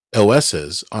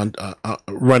OSs on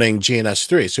running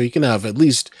GNS3. So you can have at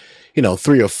least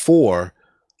 3 or 4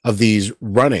 of these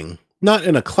running, not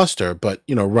in a cluster, but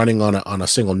running on a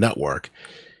single network,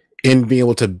 and be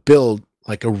able to build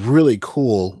like a really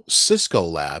cool Cisco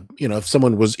lab. If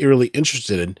someone was really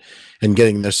interested in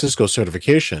getting their Cisco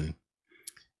certification,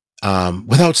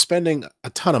 without spending a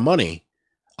ton of money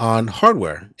on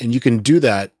hardware, and you can do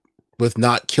that with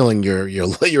not killing your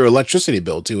electricity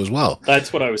bill too as well.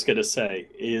 That's what I was going to say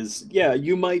is, yeah,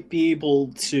 you might be able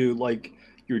to, like,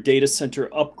 your data center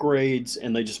upgrades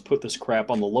and they just put this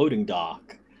crap on the loading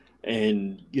dock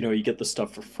and, you get the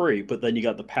stuff for free, but then you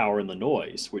got the power and the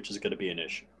noise, which is going to be an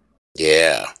issue.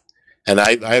 Yeah. And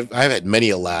I've had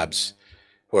many labs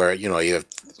where, you have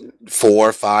 4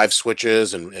 or 5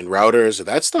 switches and routers, and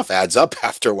that stuff adds up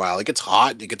after a while. It gets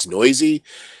hot, it gets noisy.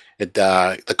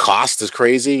 The cost is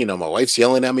crazy. My wife's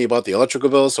yelling at me about the electrical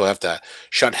bill, so I have to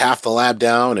shut half the lab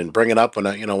down and bring it up when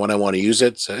I want to use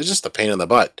it. So it's just a pain in the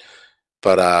butt.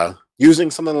 But using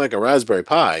something like a Raspberry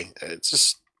Pi,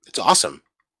 it's awesome.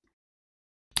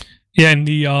 Yeah, and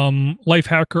the Life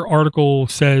Hacker article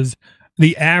says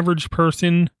the average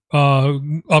person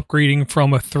upgrading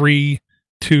from a 3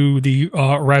 to the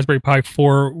Raspberry Pi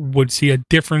 4 would see a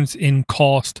difference in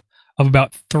cost of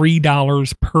about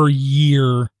 $3 per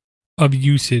year of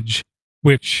usage,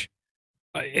 which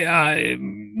that's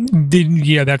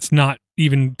not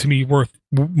even to me worth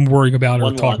worrying about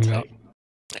or talking about.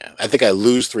 Yeah, I think I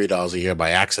lose $3 a year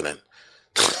by accident.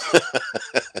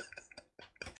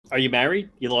 Are you married?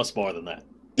 You lost more than that.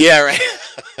 Yeah, right.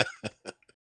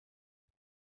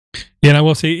 Yeah, and I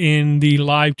will say in the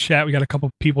live chat, we got a couple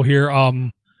of people here.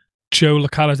 Joe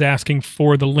Licata's asking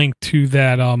for the link to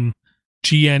that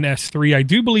GNS3. I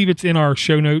do believe it's in our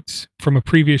show notes from a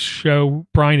previous show.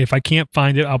 Brian, if I can't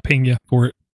find it, I'll ping you for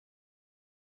it.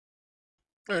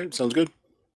 All right, sounds good.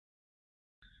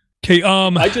 Okay.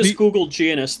 I just Googled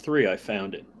GNS3. I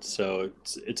found it, so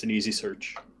it's an easy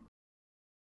search.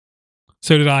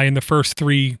 So did I. In the first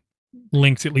 3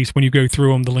 links, at least when you go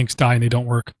through them, the links die and they don't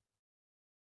work.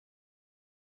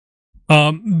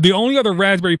 The only other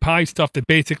Raspberry Pi stuff that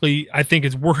basically I think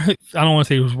is worth, I don't want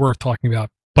to say it was worth talking about,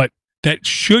 but that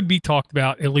should be talked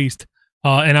about at least.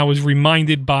 And I was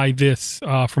reminded by this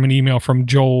from an email from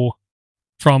Joel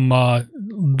from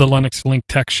the Linux Link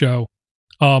Tech Show,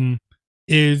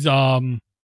 is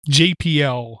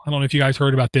JPL. I don't know if you guys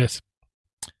heard about this.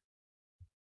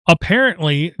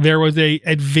 Apparently, there was a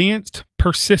advanced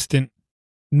persistent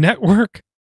network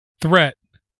threat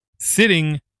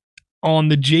sitting on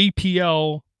the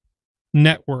JPL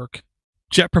network,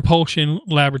 Jet Propulsion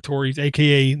Laboratories,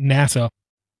 aka NASA,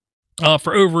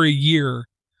 for over a year,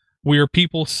 where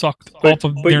people sucked off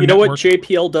of their network. But you know what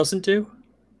JPL doesn't do?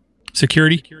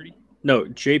 Security? No,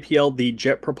 JPL, the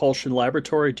Jet Propulsion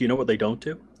Laboratory, do you know what they don't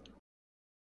do?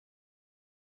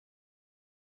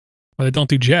 Well, they don't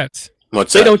do jets.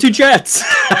 They don't do jets.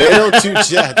 They don't do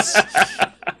jets.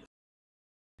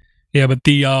 Yeah, but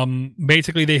the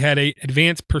basically they had a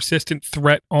advanced persistent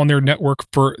threat on their network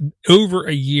for over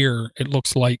a year, it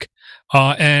looks like,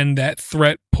 and that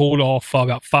threat pulled off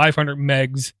about 500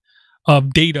 megs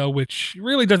of data, which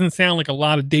really doesn't sound like a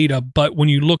lot of data, but when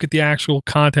you look at the actual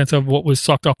contents of what was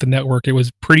sucked off the network, it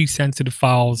was pretty sensitive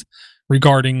files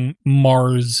regarding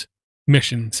Mars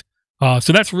missions.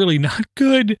 So that's really not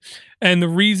good. And the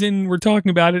reason we're talking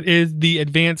about it is the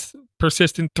advanced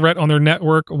persistent threat on their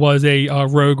network was a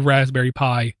rogue Raspberry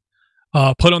Pi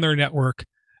put on their network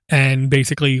and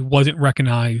basically wasn't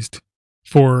recognized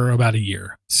for about a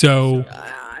year. So,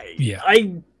 yeah.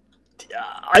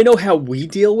 I know how we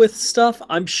deal with stuff.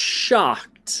 I'm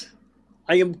shocked.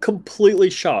 I am completely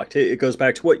shocked. It goes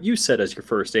back to what you said as your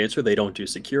first answer. They don't do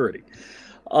security.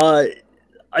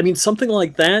 I mean, something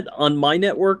like that on my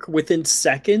network, within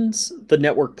seconds, the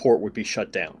network port would be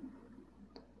shut down.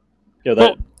 You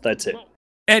know, that's it.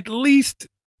 At least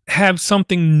have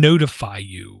something notify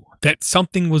you that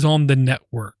something was on the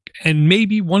network. And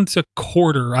maybe once a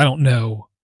quarter, I don't know,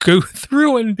 go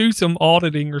through and do some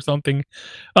auditing or something.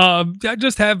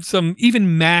 Just have some,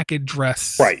 even MAC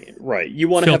address. Right. You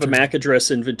want to have a MAC address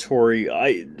inventory.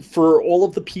 For all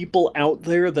of the people out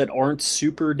there that aren't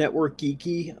super network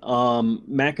geeky,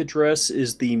 MAC address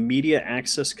is the media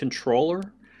access controller.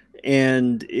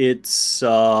 And it's,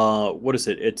 what is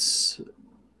it? It's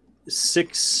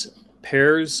 6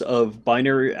 pairs of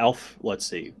binary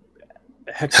hexadecimal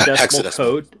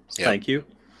code. Yeah. Thank you.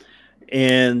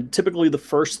 And typically the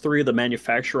first 3 are the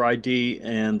manufacturer ID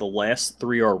and the last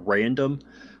 3 are random.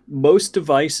 Most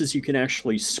devices you can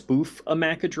actually spoof a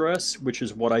MAC address, which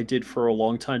is what I did for a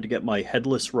long time to get my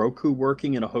headless Roku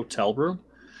working in a hotel room.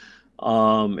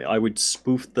 I would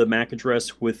spoof the MAC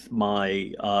address with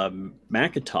my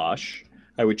Macintosh.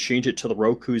 I would change it to the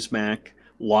Roku's Mac,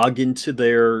 log into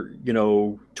their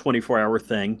 24-hour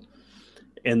thing,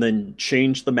 and then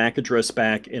change the MAC address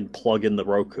back and plug in the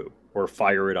Roku or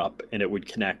fire it up, and it would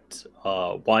connect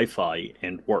Wi-Fi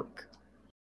and work.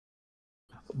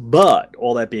 But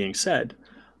all that being said,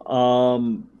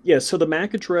 so the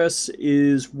MAC address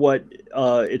is what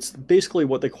it's basically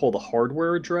what they call the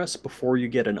hardware address before you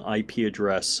get an IP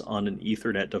address on an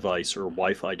Ethernet device or a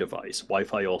Wi-Fi device.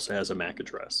 Wi-Fi also has a MAC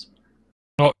address.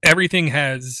 Well, everything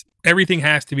has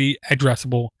to be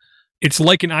addressable. It's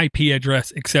like an IP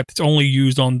address, except it's only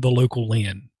used on the local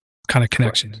LAN kind of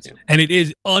connections. Correct, yeah. And it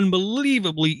is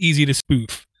unbelievably easy to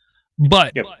spoof.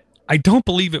 But I don't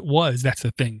believe it was. That's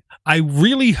the thing. I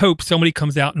really hope somebody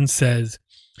comes out and says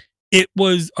it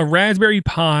was a Raspberry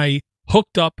Pi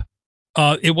hooked up.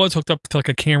 It was hooked up to like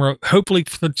a camera, hopefully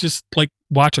to just like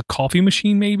watch a coffee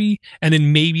machine maybe. And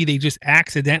then maybe they just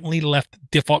accidentally left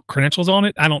default credentials on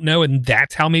it. I don't know. And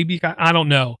that's how maybe I don't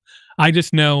know. I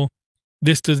just know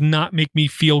this does not make me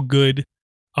feel good.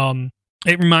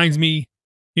 It reminds me,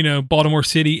 Baltimore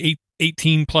City,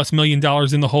 $18+ million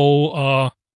in the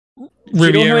whole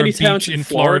Riviera Beach in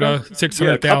Florida,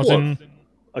 600,000.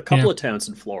 A couple of towns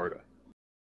in Florida.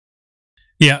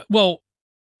 Yeah, well,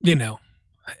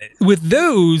 with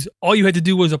those, all you had to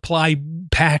do was apply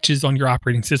patches on your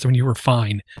operating system and you were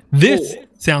fine. This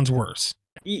sounds worse.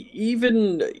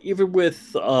 Even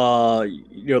with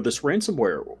this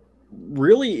ransomware,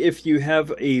 really, if you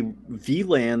have a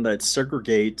VLAN that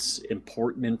segregates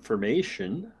important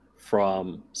information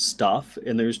from stuff,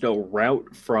 and there's no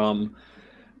route from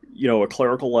a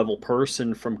clerical level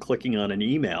person from clicking on an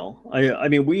email. I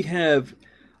mean, we have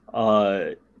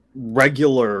uh,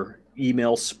 regular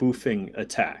email spoofing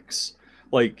attacks.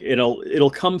 Like it'll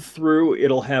come through,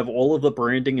 it'll have all of the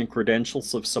branding and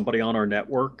credentials of somebody on our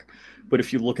network, but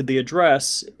if you look at the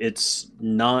address, it's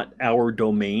not our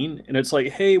domain, and it's like,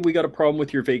 hey, we got a problem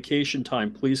with your vacation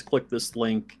time. Please click this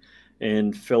link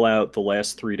and fill out the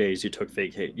last 3 days you took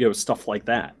vacation. Stuff like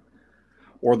that.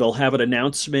 Or they'll have an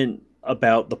announcement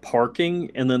about the parking,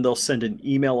 and then they'll send an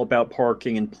email about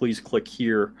parking, and please click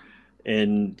here,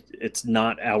 and it's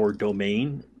not our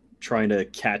domain, trying to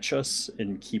catch us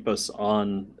and keep us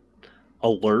on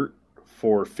alert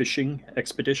for fishing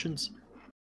expeditions.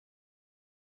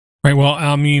 Right. Well,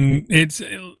 I mean, it's,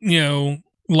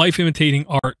 life imitating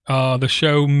art. The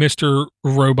show Mr.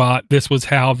 Robot, this was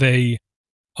how they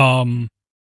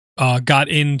got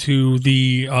into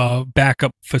the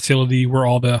backup facility where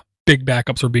all the big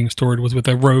backups are being stored, was with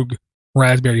a rogue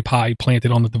Raspberry Pi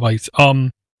planted on the device.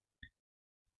 I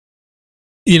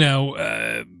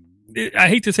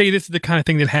hate to say this is the kind of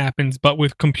thing that happens, but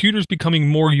with computers becoming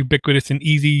more ubiquitous and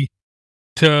easy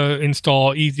to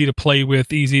install, easy to play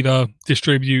with, easy to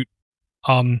distribute,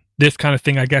 this kind of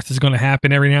thing, I guess, is going to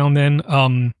happen every now and then.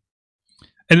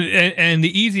 And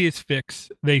the easiest fix,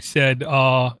 they said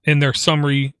in their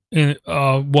summary,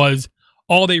 was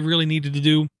all they really needed to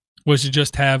do was to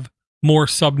just have more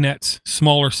subnets,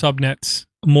 smaller subnets,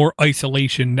 more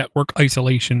isolation, network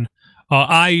isolation.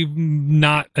 I'm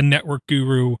not a network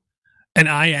guru, and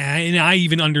I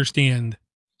even understand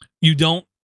you don't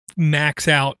max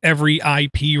out every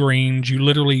IP range. You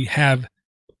literally have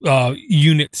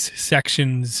units,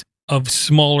 sections of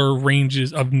smaller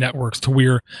ranges of networks to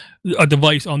where a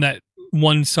device on that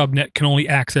one subnet can only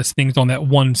access things on that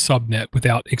one subnet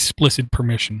without explicit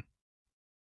permission.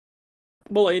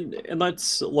 Well, and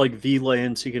that's like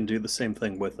VLANs. You can do the same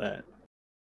thing with that.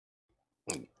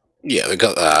 Yeah,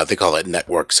 they call it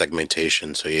network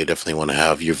segmentation. So you definitely want to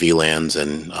have your VLANs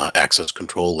and access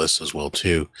control lists as well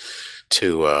too,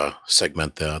 to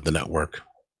segment the network,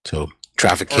 so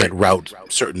traffic can't route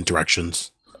certain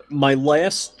directions. My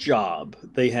last job,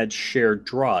 they had shared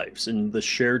drives, and the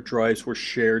shared drives were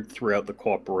shared throughout the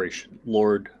corporation.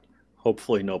 Lord,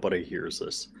 hopefully nobody hears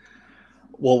this.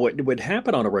 Well, what would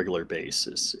happen on a regular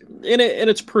basis, and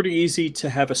it's pretty easy to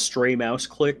have a stray mouse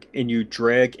click and you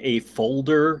drag a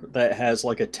folder that has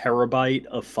like a terabyte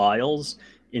of files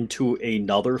into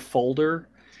another folder,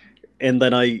 and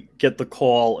then I get the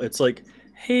call. It's like,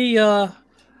 hey,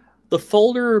 the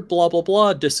folder blah blah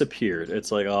blah disappeared.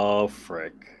 It's like, oh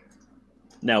frick.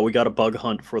 Now we got to bug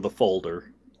hunt for the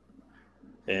folder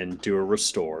and do a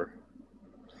restore.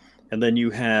 And then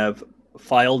you have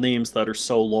file names that are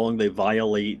so long they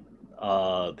violate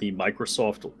the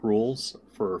Microsoft rules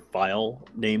for file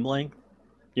name length.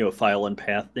 File and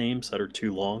path names that are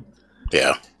too long.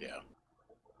 Yeah.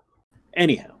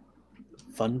 Anyhow,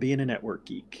 fun being a network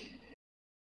geek.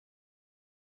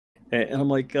 And I'm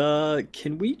like,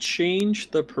 can we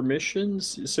change the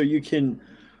permissions so you can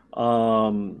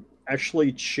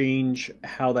actually change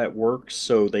how that works,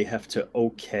 so they have to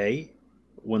okay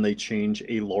when they change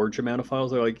a large amount of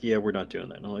files? They're like, yeah, we're not doing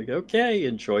that. And I'm like, okay,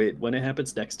 enjoy it when it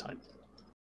happens next time.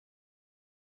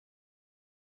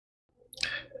 I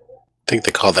think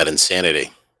they call that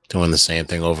insanity, doing the same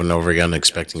thing over and over again,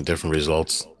 expecting different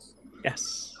results.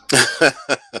 Yes.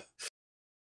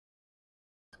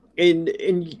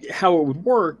 And how it would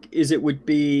work is it would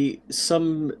be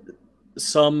some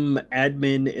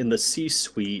admin in the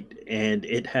C-suite, and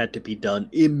it had to be done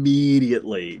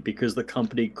immediately because the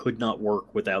company could not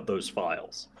work without those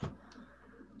files.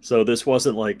 So this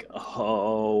wasn't like,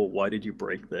 oh, why did you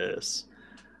break this?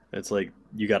 It's like,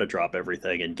 you got to drop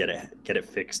everything and get it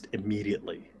fixed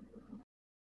immediately.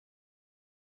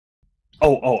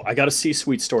 Oh, I got a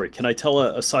C-suite story. Can I tell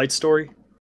a side story?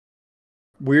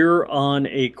 We're on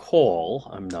a call.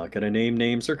 I'm not going to name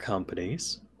names or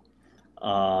companies.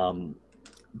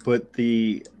 But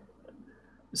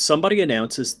somebody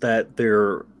announces that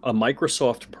they're a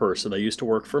Microsoft person. They used to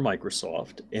work for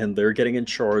Microsoft, and they're getting in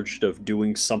charge of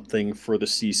doing something for the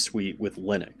C-suite with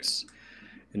Linux.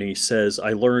 And he says,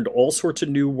 I learned all sorts of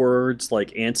new words like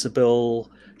Ansible,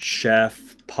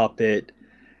 Chef, Puppet.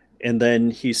 And then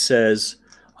he says,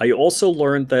 I also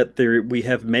learned that we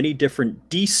have many different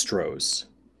distros.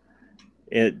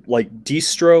 Like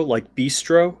distro, like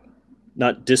bistro,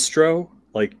 not distro,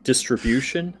 like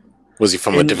distribution. Was he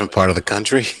from a different part of the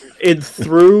country? And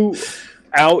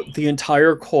throughout the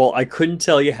entire call, I couldn't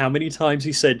tell you how many times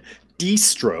he said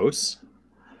distros.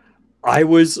 I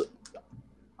was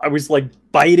like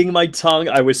biting my tongue.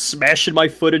 I was smashing my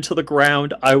foot into the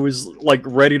ground. I was like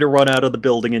ready to run out of the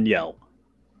building and yell.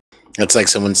 That's like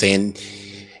someone saying,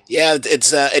 yeah,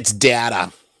 it's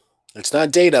data. It's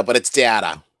not data, but it's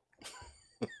data.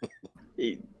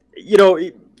 You know,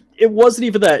 it wasn't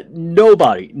even that.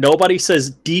 Nobody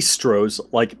says distros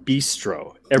like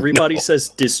bistro. Everybody says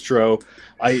distro.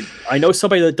 I know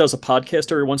somebody that does a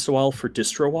podcast every once in a while for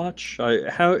Distro Watch.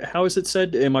 How is it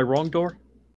said? Am I wrong, Dor?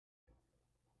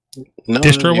 No,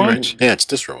 Distro you're Watch? right. Yeah, it's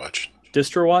Distro Watch.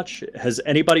 Distro Watch? Has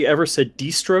anybody ever said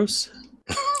distros?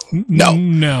 No.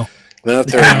 No. Then if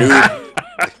they're new,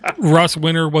 Russ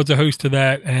Winter was a host to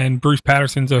that, and Bruce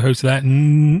Patterson's a host to that,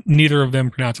 and neither of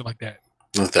them pronounce it like that.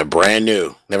 if they're brand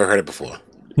new, never heard it before.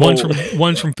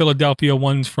 One's from Philadelphia,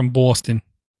 one's from Boston.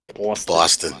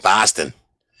 Boston.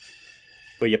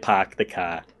 Where you park the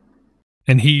car.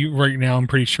 And he, right now, I'm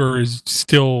pretty sure, is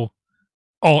still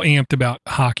all amped about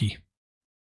hockey.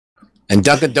 And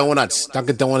Dunkin' Donuts.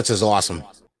 Dunkin' Donuts is awesome.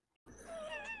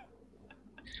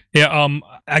 Yeah,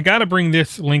 I got to bring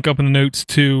this link up in the notes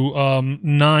to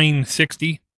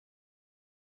 960.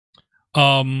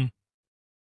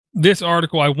 This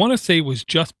article, I want to say, was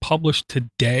just published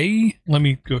today. Let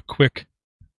me do a quick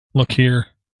look here.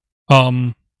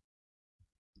 June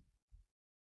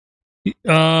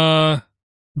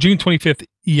 25th,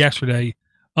 yesterday.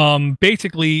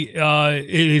 Basically,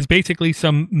 it is basically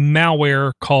some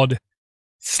malware called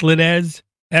Slidex,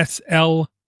 Silex.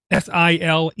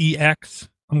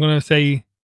 I'm going to say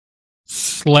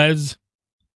SLEZ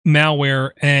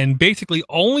malware. And basically,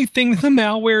 only thing the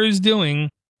malware is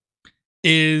doing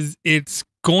is it's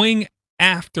going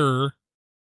after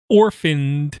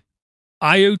orphaned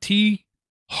IoT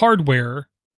hardware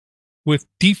with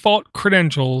default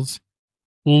credentials,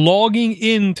 logging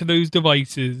into those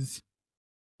devices.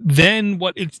 Then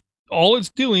all it's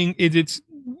doing is it's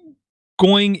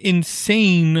going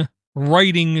insane,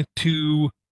 writing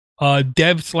to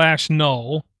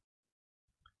dev/null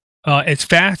as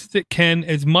fast as it can,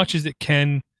 as much as it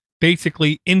can,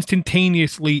 basically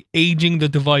instantaneously aging the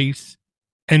device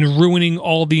and ruining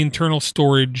all the internal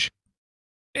storage,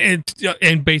 and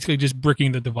basically just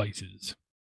bricking the devices.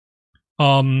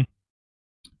 I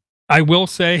will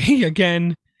say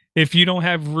again, if you don't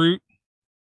have root,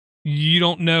 you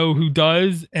don't know who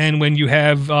does, and when you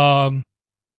have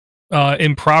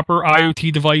improper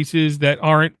IoT devices that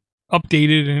aren't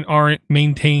updated and aren't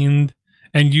maintained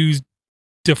and use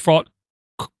default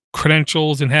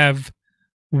credentials and have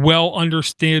well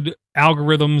understood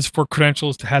algorithms for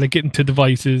credentials to how to get into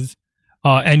devices,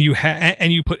 and you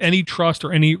put any trust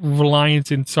or any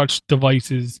reliance in such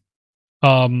devices,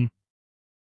 it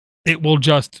will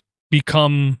just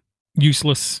become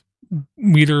useless,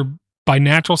 either by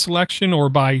natural selection or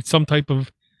by some type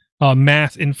of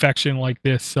mass infection like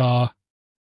this. So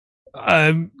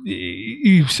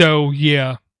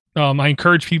yeah, I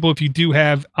encourage people, if you do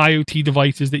have IoT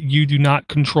devices that you do not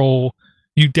control,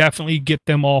 you definitely get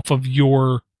them off of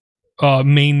your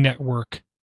main network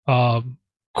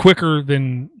quicker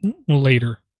than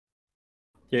later.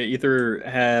 Yeah, either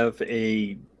have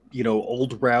a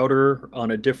old router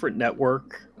on a different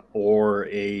network or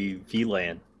a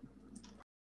VLAN.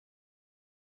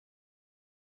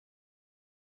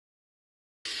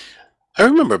 I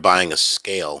remember buying a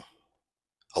scale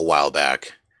a while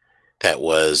back that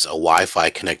was a Wi-Fi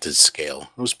connected scale.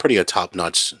 It was pretty a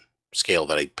top-notch scale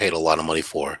that I paid a lot of money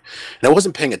for. And I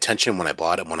wasn't paying attention when I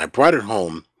bought it. When I brought it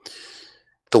home,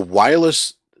 the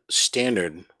wireless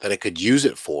standard that I could use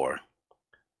it for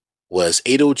was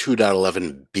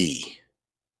 802.11b.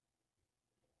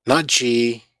 Not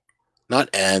G, not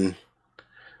N,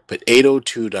 but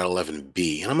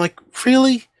 802.11b. And I'm like,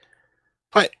 really?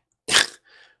 But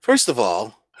first of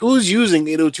all, who's using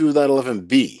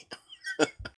 802.11b?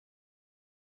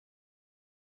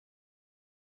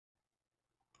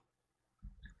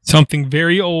 Something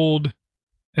very old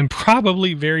and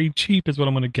probably very cheap is what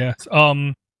I'm going to guess.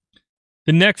 The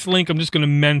next link I'm just going to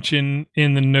mention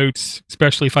in the notes,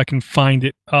 especially if I can find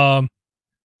it. Okay,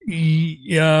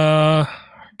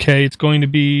 it's going to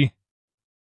be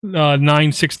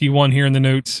 961 here in the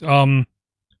notes. And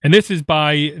this is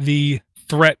by the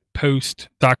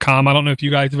threatpost.com. I don't know if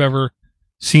you guys have ever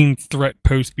seen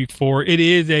Threatpost before. It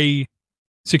is a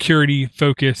security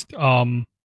focused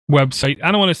website.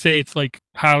 I don't want to say it's like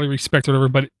highly respected or whatever,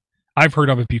 but I've heard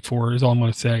of it before is all I'm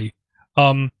going to say.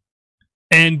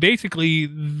 And basically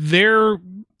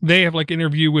they have like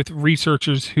interview with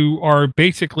researchers who are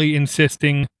basically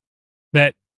insisting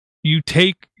that you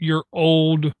take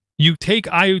IoT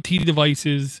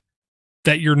devices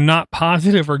that you're not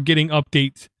positive are getting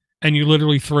updates and you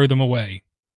literally throw them away.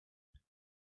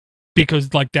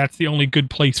 Because like that's the only good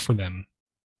place for them.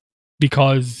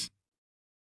 Because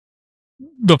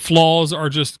the flaws are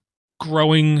just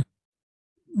growing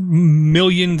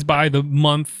millions by the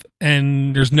month,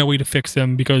 and there's no way to fix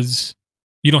them because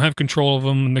you don't have control of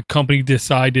them, and the company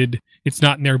decided it's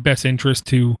not in their best interest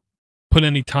to put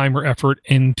any time or effort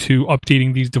into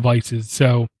updating these devices.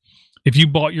 So if you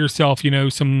bought yourself,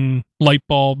 some light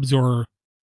bulbs or,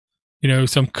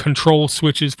 some control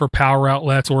switches for power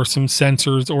outlets or some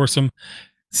sensors or some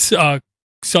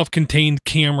self-contained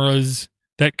cameras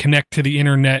that connect to the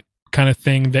internet kind of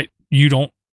thing that you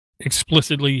don't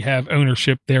explicitly have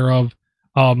ownership thereof,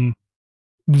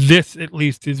 this at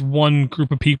least is one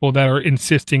group of people that are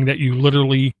insisting that you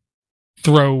literally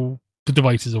throw the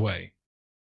devices away.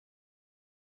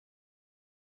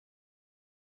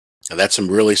 And that's some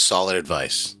really solid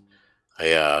advice.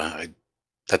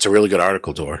 That's a really good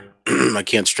article, Dor. I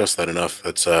can't stress that enough.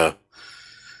 That's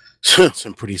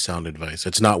some pretty sound advice.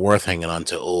 It's not worth hanging on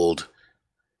to old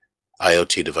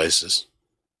IoT devices,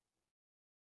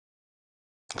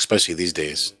 especially these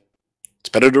days. It's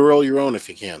better to roll your own if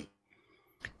you can.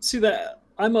 See, that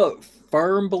I'm a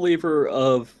firm believer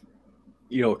of,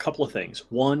 a couple of things.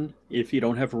 One, if you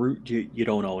don't have root, you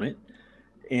don't own it.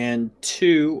 And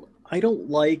two, I don't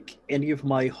like any of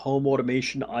my home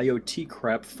automation IoT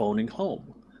crap phoning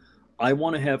home. I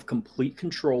want to have complete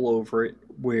control over it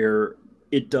where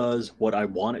it does what I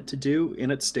want it to do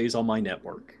and it stays on my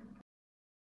network.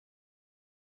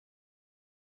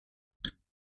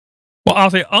 Well, I'll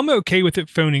say I'm okay with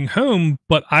it phoning home,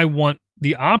 but I want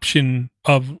the option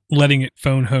of letting it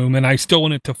phone home, and I still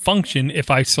want it to function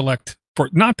if I select for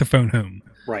it not to phone home.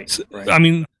 Right. I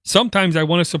mean, sometimes I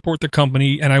want to support the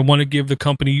company and I want to give the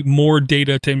company more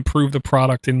data to improve the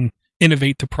product and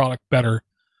innovate the product better,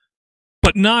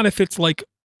 but not if it's like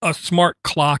a smart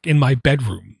clock in my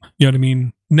bedroom. You know what I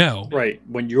mean? No. Right.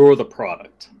 When you're the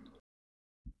product.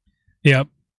 Yeah.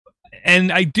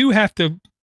 And I do have to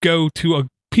go to a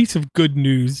piece of good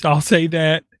news. I'll say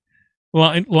that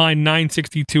line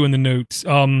 962 in the notes.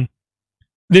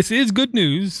 This is good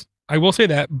news. I will say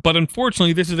that, but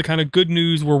unfortunately, this is the kind of good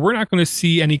news where we're not going to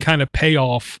see any kind of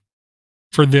payoff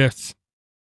for this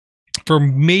for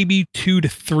maybe 2 to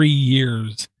 3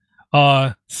 years.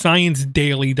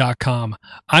 ScienceDaily.com.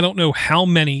 I don't know how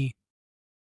many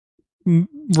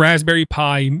Raspberry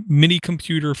Pi mini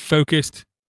computer focused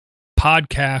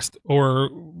podcast or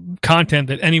content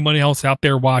that anyone else out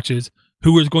there watches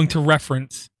who is going to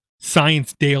reference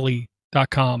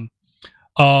ScienceDaily.com.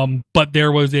 But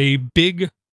there was a big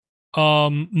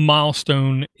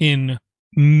milestone in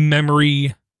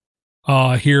memory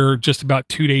here just about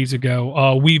 2 days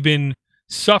ago. We've been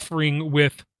suffering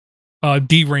with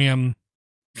DRAM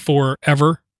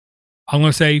forever. I'm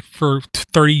going to say for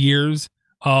 30 years.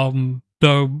 The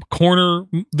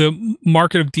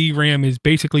market of DRAM is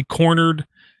basically cornered.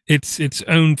 It's its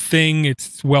own thing.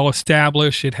 It's well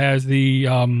established. It has the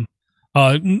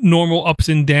normal ups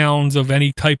and downs of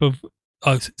any type of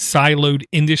siloed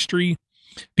industry,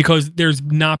 because there's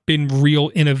not been real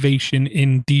innovation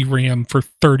in DRAM for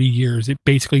 30 years. It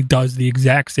basically does the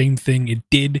exact same thing it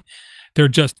did. They're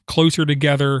just closer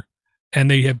together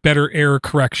and they have better error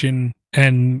correction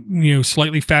and,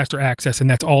 slightly faster access, and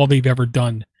that's all they've ever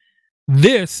done.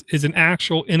 This is an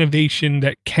actual innovation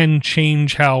that can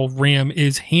change how RAM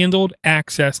is handled,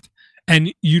 accessed,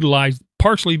 and utilized,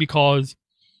 partially because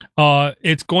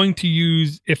it's going to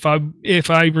use, if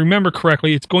I remember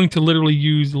correctly, it's going to literally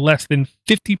use less than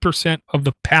 50% of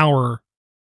the power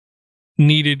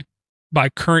needed by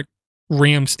current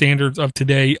RAM standards of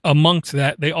today. Amongst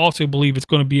that, they also believe it's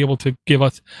going to be able to give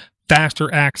us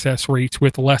faster access rates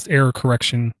with less error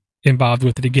correction involved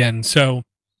with it again. So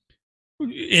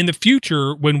in the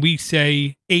future, when we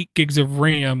say 8 gigs of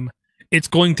RAM, it's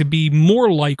going to be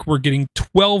more like we're getting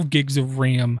 12 gigs of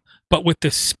RAM, but with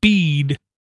the speed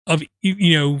of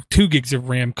 2 gigs of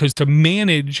RAM, because to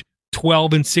manage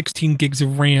 12 and 16 gigs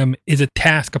of RAM is a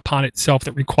task upon itself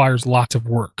that requires lots of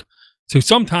work. So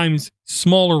sometimes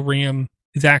smaller RAM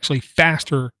is actually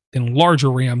faster than larger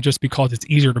RAM just because it's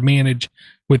easier to manage.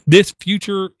 With this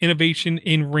future innovation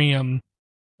in RAM,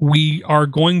 we are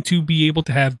going to be able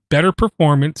to have better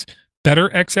performance,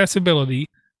 better accessibility,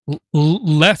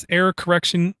 less error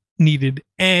correction needed,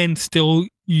 and still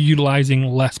utilizing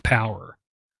less power.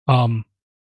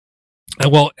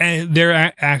 Well,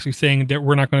 they're actually saying that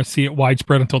we're not going to see it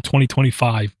widespread until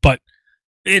 2025, but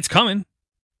it's coming.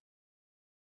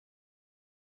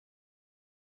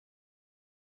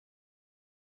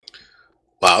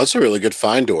 Wow, that's a really good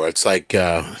find, Dora. It's like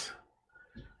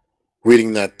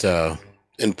reading that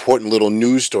important little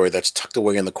news story that's tucked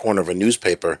away in the corner of a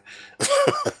newspaper.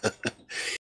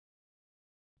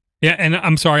 Yeah, and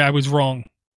I'm sorry, I was wrong.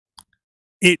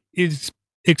 It is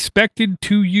expected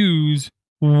to use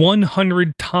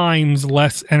 100 times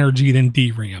less energy than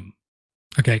DRAM.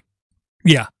 Okay.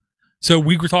 Yeah. So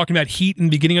we were talking about heat in the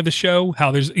beginning of the show,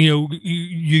 how there's, you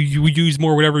use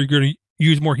more, whatever, you're going to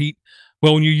use more heat.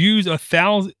 Well, when you use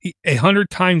 100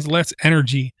 times less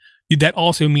energy, that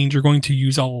also means you're going to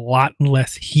use a lot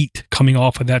less heat coming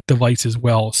off of that device as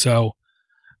well. So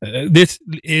this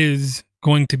is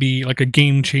going to be like a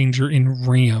game changer in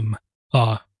RAM.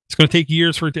 It's going to take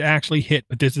years for it to actually hit,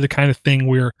 but this is the kind of thing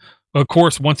where, of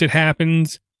course, once it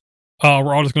happens,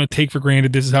 we're all just going to take for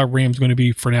granted this is how RAM's going to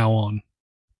be for now on.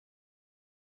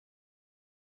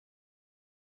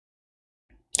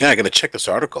 Yeah, I got to check this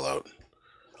article out.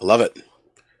 I love it.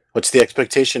 What's the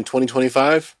expectation?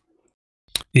 2025?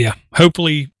 Yeah,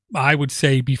 hopefully, I would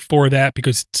say before that,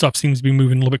 because stuff seems to be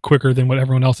moving a little bit quicker than what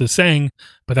everyone else is saying,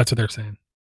 but that's what they're saying.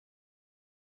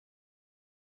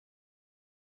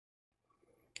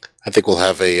 I think we'll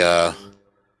have a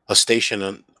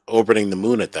station orbiting the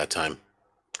moon at that time.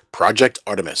 Project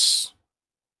Artemis.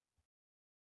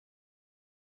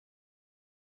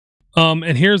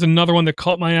 And here's another one that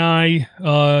caught my eye,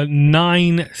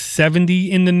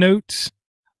 970 in the notes,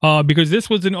 because this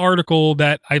was an article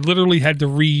that I literally had to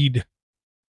read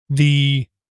the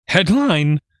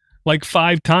headline like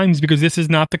 5 times because this is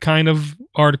not the kind of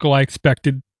article I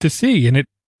expected to see. And it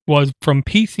was from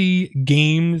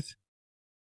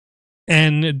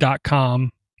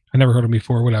PCGamesN.com. I never heard of them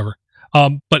before, whatever.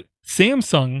 But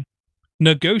Samsung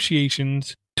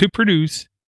negotiations to produce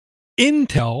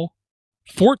Intel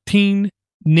 14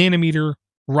 nanometer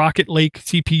Rocket Lake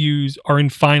CPUs are in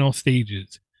final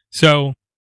stages. So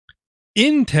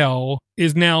Intel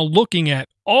is now looking at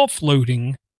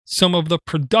offloading some of the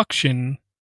production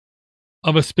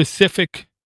of a specific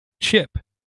chip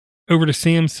over to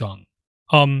Samsung.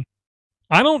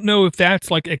 I don't know if that's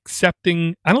like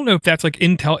Intel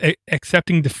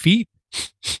accepting defeat,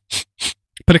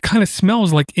 but it kind of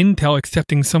smells like Intel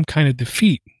accepting some kind of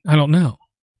defeat. I don't know.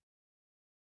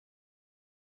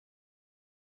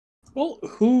 Well,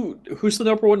 who's the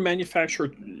number one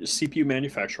CPU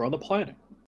manufacturer on the planet?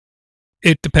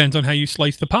 It depends on how you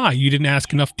slice the pie. You didn't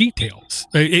ask enough details.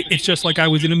 It's just like I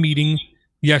was in a meeting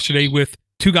yesterday with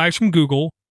 2 guys from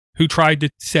Google who tried to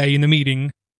say in the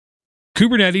meeting,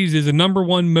 Kubernetes is the number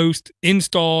one most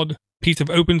installed piece of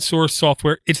open source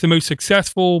software. It's the most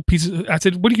successful piece. I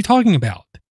said, what are you talking about?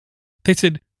 They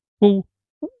said, well,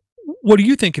 what do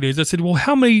you think it is? I said, well,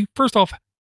 how many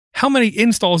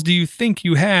installs do you think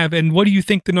you have? And what do you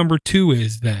think the number 2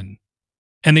 is then?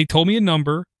 And they told me a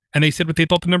number and they said what they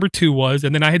thought the number 2 was.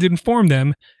 And then I had to inform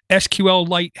them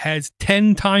SQLite has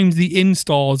 10 times the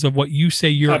installs of what you say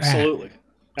you're Absolutely.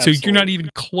 at. So you're not even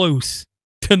close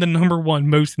to the number 1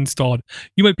 most installed.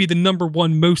 You might be the number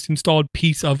 1 most installed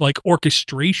piece of like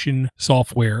orchestration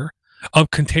software, of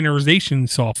containerization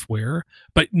software,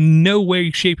 but no way,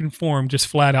 shape, and form just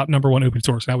flat out number 1 open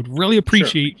source. And I would really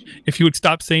appreciate if you would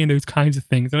stop saying those kinds of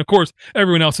things. And of course,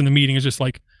 everyone else in the meeting is just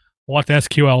like, what's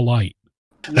SQLite?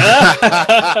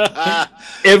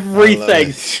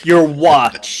 Everything, your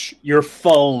watch, your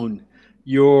phone,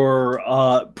 your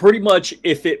pretty much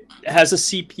if it has a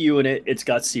CPU in it, it's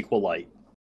got SQLite.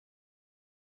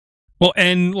 Well,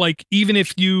 and like even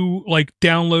if you like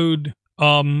download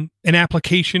an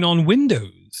application on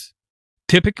Windows,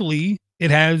 typically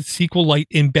it has SQLite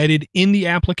embedded in the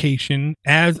application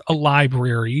as a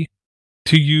library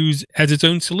to use as its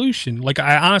own solution. Like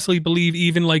I honestly believe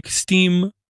even like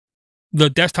Steam, the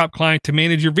desktop client to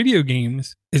manage your video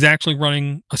games, is actually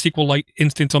running a SQLite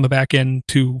instance on the back end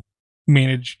to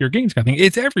manage your games kind of thing.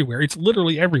 It's everywhere. It's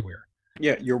literally everywhere.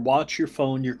 Yeah, your watch, your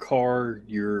phone, your car,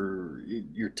 your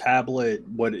tablet,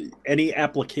 any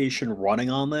application running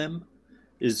on them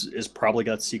is probably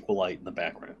got SQLite in the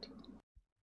background.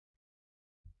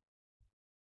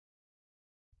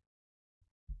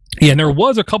 Yeah, and there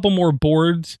was a couple more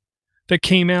boards that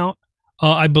came out.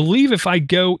 I believe if I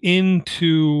go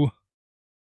into,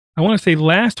 I want to say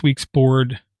last week's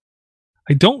board,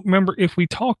 I don't remember if we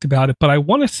talked about it, but I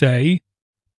want to say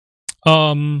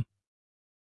ASUS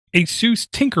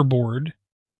Tinkerboard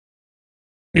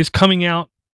is coming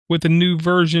out with a new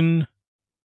version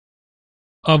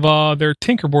of their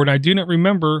Tinkerboard. I do not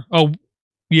remember. Oh,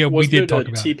 yeah, we did talk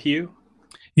about TPU.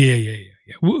 Yeah.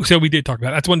 So we did talk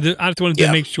about it. I just wanted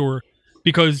to make sure,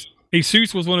 because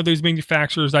ASUS was one of those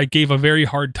manufacturers I gave a very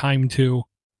hard time to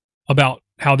about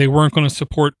how they weren't going to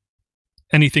support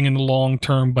anything in the long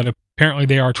term, but apparently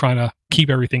they are trying to keep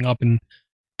everything up and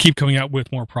keep coming out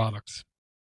with more products.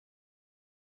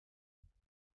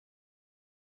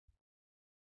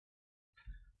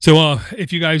 So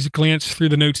if you guys glance through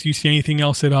the notes, do you see anything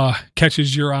else that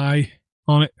catches your eye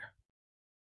on it?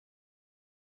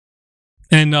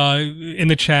 And in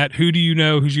the chat, who do you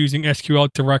know who's using SQL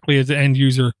directly as an end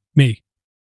user? Me.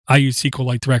 I use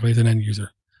SQLite directly as an end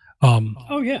user.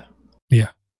 Oh yeah.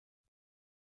 Yeah.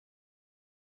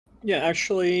 Yeah,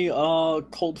 actually,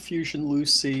 Cold Fusion,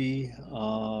 Lucy,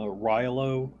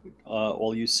 Rilo,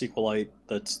 all use SQLite.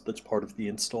 That's part of the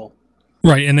install.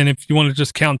 Right, and then if you want to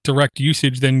just count direct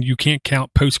usage, then you can't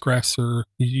count Postgres, or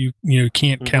you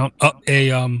can't count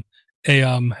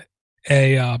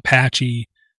Apache.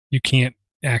 You can't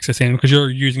access anything because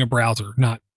you're using a browser,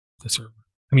 not the server.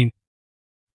 I mean,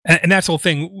 and that's the whole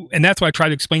thing, and that's what I try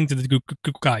to explain to the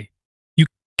Google guy. You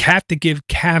have to give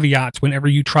caveats whenever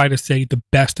you try to say the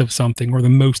best of something or the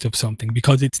most of something,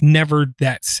 because it's never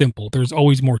that simple. There's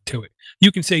always more to it.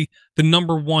 You can say the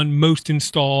number one most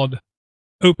installed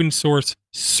open source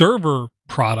server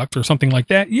product or something like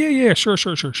that. Yeah, sure.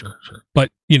 But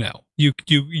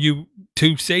you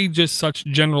to say just such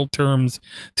general terms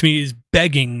to me is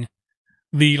begging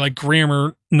the like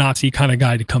grammar Nazi kind of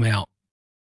guy to come out.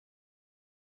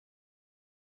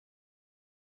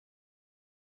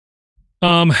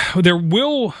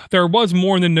 There was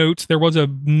more in the notes. There was a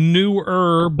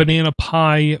newer Banana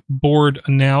Pi board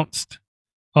announced.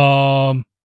 Banana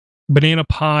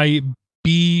Pi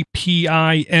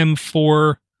BPI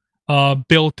M4,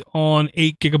 built on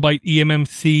 8 gigabyte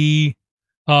eMMC,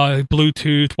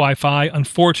 Bluetooth, Wi-Fi.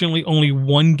 Unfortunately, only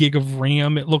 1 gig of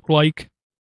RAM, it looked like,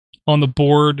 on the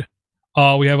board.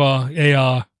 We have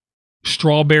a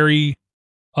Strawberry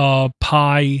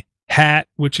Pi hat,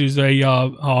 which is a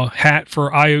hat for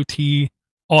IoT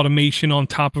automation on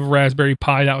top of Raspberry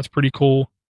Pi. That was pretty cool.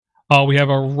 We have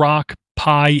a Rock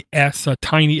Pi S, a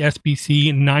tiny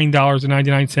SBC,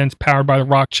 $9.99, powered by the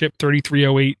Rock Chip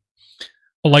 3308,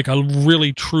 like a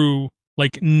really true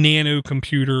like nano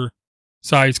computer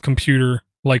size computer,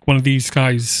 like one of these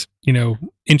guys,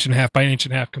 1.5 by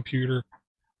 1.5 computer.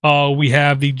 We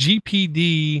have the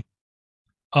GPD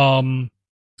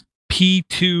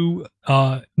P2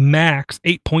 Max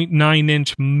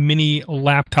 8.9-inch mini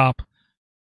laptop.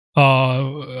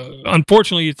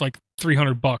 Unfortunately, it's like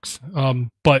 $300.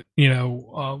 But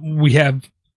we have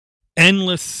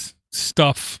endless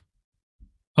stuff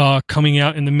coming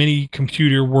out in the mini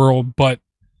computer world, but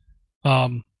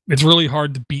it's really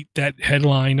hard to beat that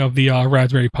headline of the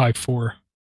Raspberry Pi 4.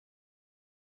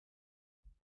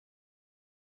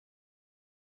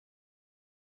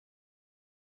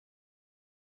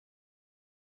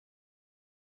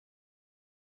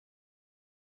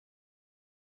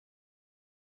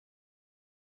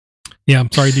 Yeah,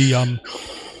 I'm sorry. The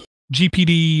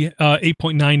GPD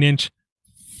 8.9-inch,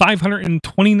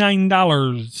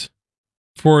 $529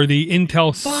 for the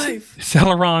Intel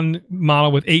Celeron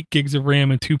model with 8 gigs of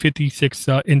RAM and 256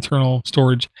 internal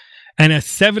storage, and a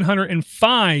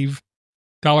 $705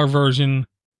 version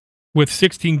with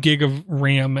 16 gig of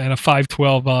RAM and a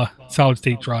 512 solid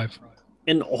state drive.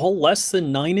 And all less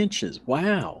than 9 inches.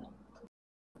 Wow.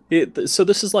 So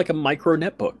this is like a micro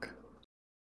netbook.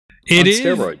 It is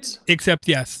steroids. Except,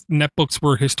 yes, netbooks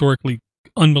were historically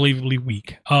unbelievably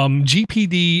weak.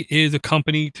 GPD is a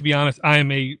company, to be honest, I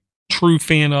am a true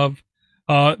fan of.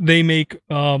 They make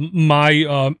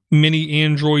my mini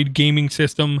Android gaming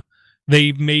system.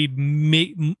 They've made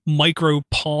micro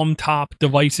palm top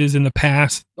devices in the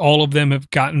past. All of them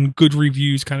have gotten good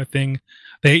reviews, kind of thing.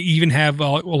 They even have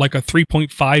like a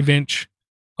 3.5-inch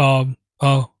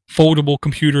foldable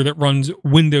computer that runs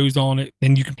Windows on it,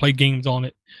 and you can play games on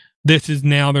it. This is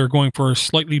now they're going for a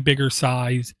slightly bigger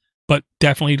size, but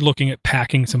definitely looking at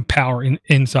packing some power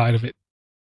inside of it.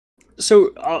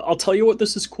 So I'll tell you what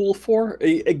this is cool for.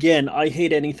 Again, I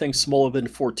hate anything smaller than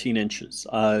 14 inches.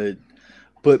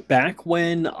 But back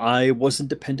when I wasn't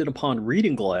dependent upon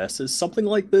reading glasses, something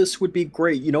like this would be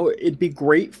great. It'd be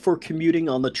great for commuting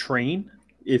on the train.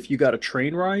 If you got a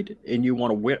train ride and you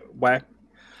want to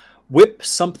whip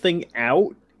something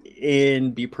out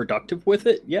and be productive with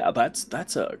it, yeah,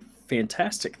 that's a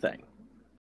fantastic thing.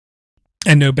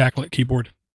 And no backlit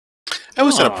keyboard. I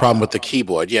always had a problem with the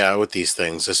keyboard, with these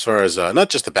things, as far as not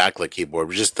just the backlit keyboard,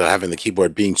 but just having the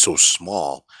keyboard being so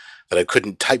small that I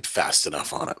couldn't type fast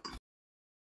enough on it.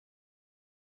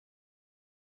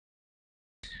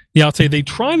 Yeah, I'll say they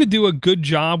try to do a good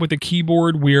job with the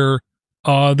keyboard where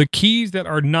the keys that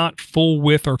are not full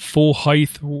width or full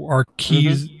height are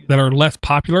keys that are less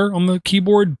popular on the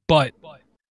keyboard, but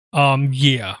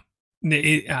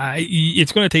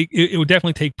it's going to take, it would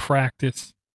definitely take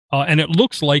practice. And it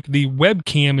looks like the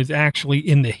webcam is actually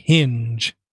in the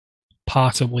hinge,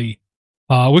 possibly,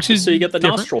 which is so you get the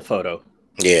different. nostril photo.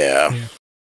 Yeah.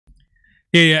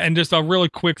 And just a really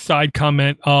quick side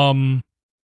comment.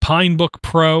 Pinebook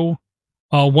Pro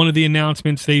one of the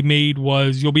announcements they made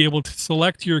was you'll be able to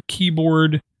select your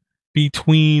keyboard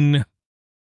between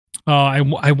I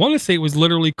want to say it was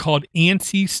literally called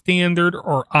ANSI standard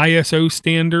or ISO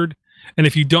standard. And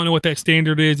if you don't know what that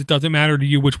standard is, it doesn't matter to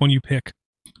you which one you pick.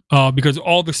 Because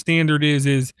all the standard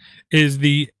is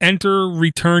the enter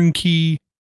return key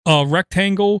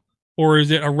rectangle, or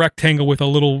is it a rectangle with a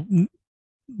little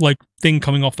like thing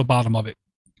coming off the bottom of it?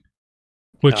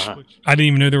 Which I didn't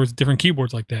even know there was different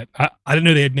keyboards like that. I didn't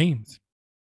know they had names.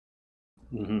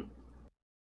 Mm-hmm.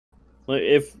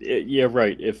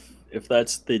 Right. If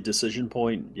that's the decision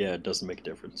point, yeah, it doesn't make a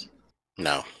difference.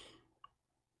 No.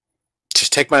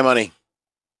 Just take my money.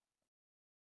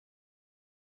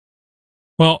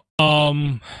 Well,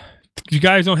 if you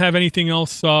guys don't have anything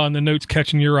else in the notes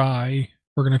catching your eye,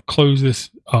 we're going to close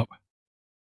this up.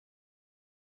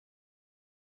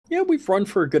 Yeah, we've run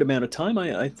for a good amount of time.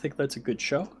 I think that's a good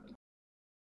show.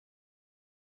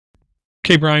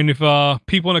 Okay, Brian, if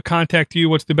people want to contact you,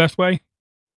 what's the best way?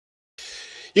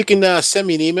 You can send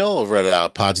me an email over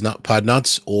at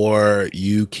Podnutz, or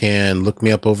you can look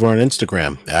me up over on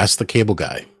Instagram.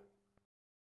 AskTheCableGuy.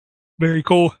 Very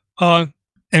cool.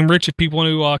 And Rich, if people want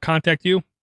to contact you?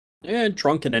 Yeah,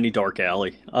 drunk in any dark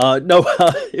alley. No,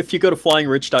 if you go to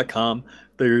flyingrich.com,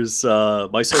 there's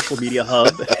my social media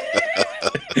hub.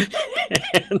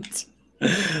 And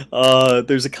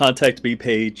there's a contact me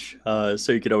page, so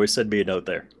you could always send me a note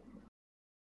there.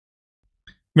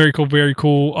 Very cool, very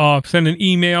cool. Send an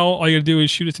email. All you gotta do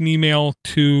is shoot us an email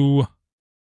to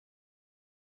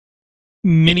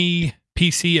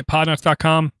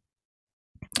minipc@podnutz.com.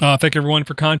 Thank everyone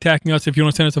for contacting us. If you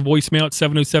want to send us a voicemail at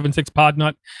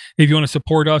 7076-PODNUT. If you want to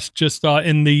support us, just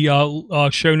in the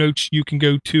show notes, you can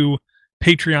go to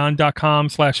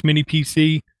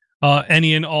patreon.com/minipc.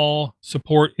 Any and all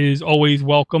support is always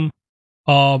welcome.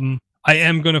 I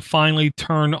am going to finally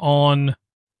turn on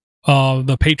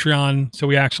the Patreon, so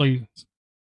we actually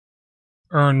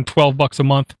earn $12 a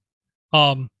month.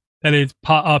 That is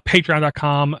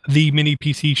patreon.com, the Mini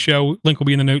PC Show. Link will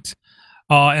be in the notes.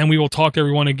 And we will talk to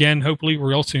everyone again, hopefully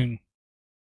real soon.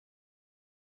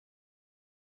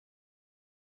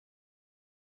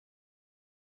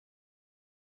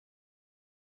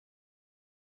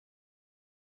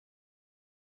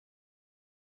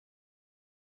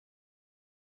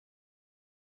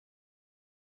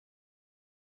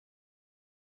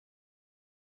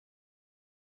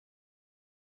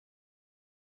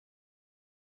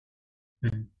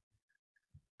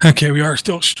 Okay, we are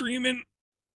still streaming.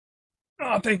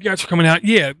 Oh, thank you guys for coming out.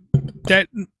 Yeah, that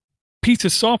piece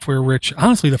of software, Rich,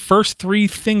 honestly, the first 3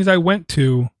 things I went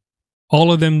to,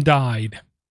 all of them died.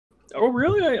 Oh,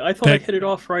 really? I thought I hit it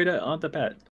off right on the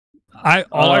bat.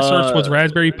 All I searched was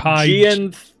Raspberry Pi.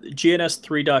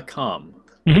 GNS3.com.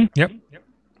 Mm-hmm, yep.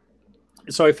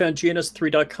 So I found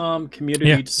GNS3.com,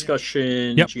 community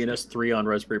discussion, GNS3 on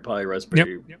Raspberry Pi,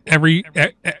 Raspberry.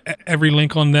 Yep. Every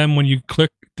link on them, when you click,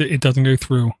 it doesn't go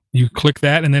through. You click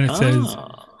that, and then it says...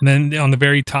 And then on the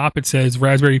very top, it says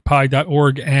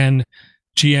raspberrypi.org and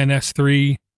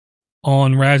GNS3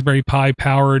 on Raspberry Pi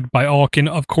powered by Alkin.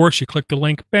 Of course, you click the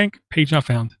link, bank, page not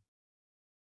found.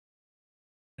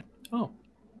 Oh.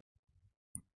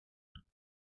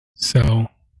 So,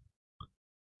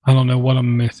 I don't know what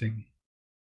I'm missing.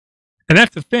 And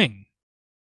that's the thing.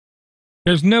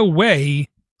 There's no way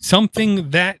something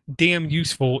that damn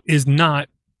useful is not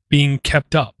being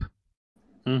kept up.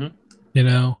 Mm-hmm. You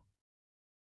know?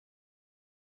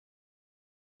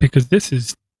 Because this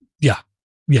is,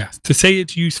 to say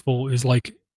it's useful is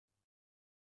like,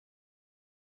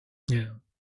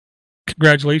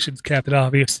 congratulations, Captain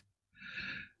Obvious.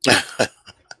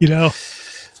 You know?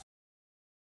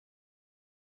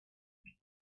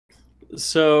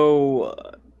 So,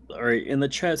 all right, in the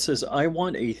chat says, I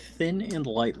want a thin and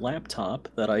light laptop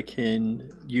that I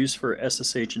can use for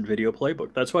SSH and video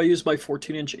playbook. That's what I use my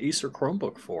 14-inch Acer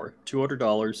Chromebook for,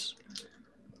 $200.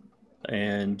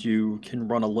 And you can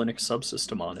run a Linux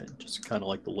subsystem on it, just kind of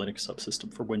like the Linux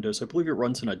subsystem for Windows. I believe it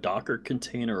runs in a Docker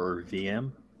container or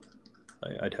VM.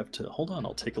 I'd have to, hold on,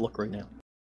 I'll take a look right now.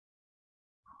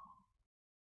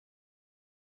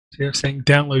 So they're saying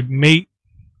download Mate,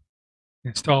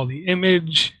 install the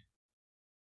image,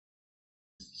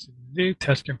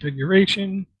 test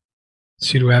configuration,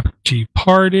 sudo apt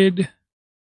gparted,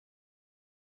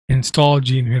 install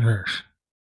guniverse.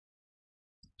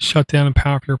 Shut down and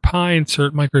power up your Pi,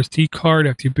 insert microSD card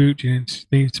after you boot. You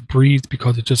need to breathe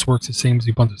because it just works the same as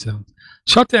the Ubuntu settings.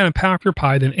 Shut down and power up your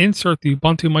Pi, then insert the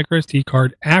Ubuntu microSD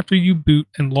card after you boot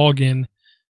and log in.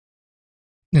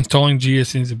 Installing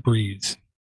GS is a breeze.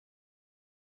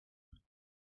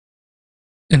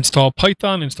 Install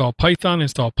Python, install Python,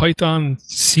 install Python,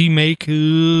 CMake,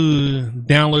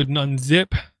 download and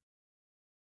unzip.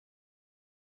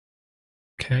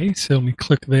 Okay, so let me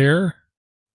click there.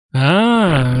 They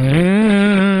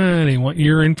want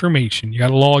your information. You got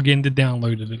to log in to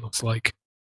download it, it looks like.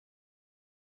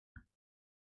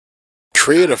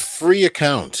 Create a free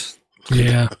account.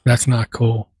 Yeah, that's not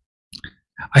cool.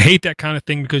 I hate that kind of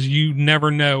thing because you never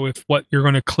know if what you're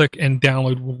going to click and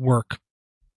download will work.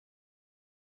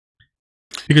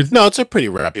 Because No, it's a pretty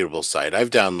reputable site. I've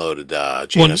downloaded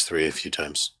GNS3 a few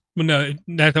times. Well, no,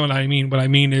 that's not what I mean. What I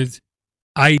mean is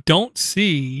I don't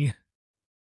see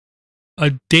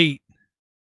a date.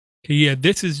 Okay, yeah,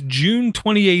 this is June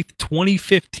 28th,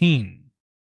 2015.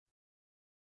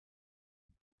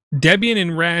 Debian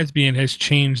and Raspbian has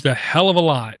changed a hell of a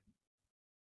lot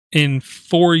in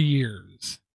 4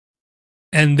 years.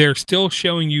 And they're still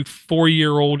showing you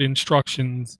 4-year-old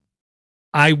instructions.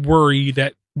 I worry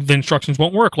that the instructions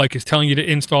won't work. Like it's telling you to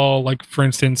install, like, for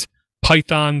instance,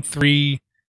 Python 3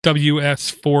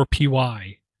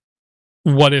 WS4PY.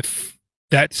 What if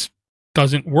that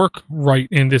doesn't work right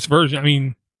in this version? I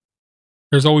mean,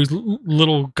 there's always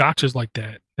little gotchas like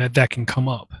that can come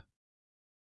up.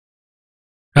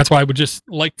 That's why I would just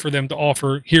like for them to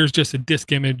offer, here's just a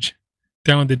disk image,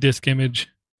 download the disk image,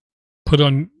 put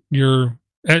on your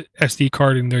SD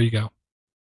card, and there you go.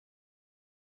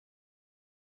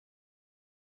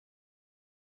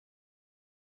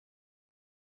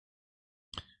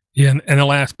 Yeah, and the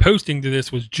last posting to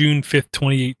this was June 5th,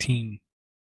 2018.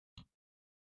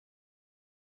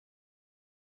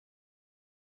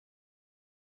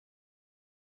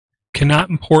 Cannot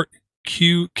import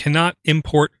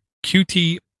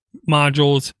Qt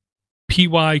modules.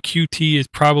 PyQt is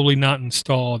probably not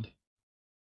installed,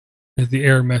 is the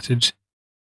error message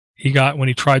he got when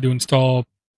he tried to install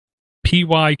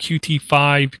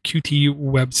PyQt5 Qt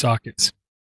WebSockets.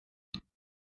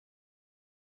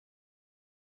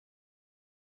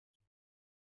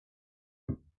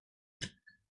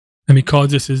 And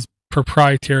because this is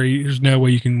proprietary, there's no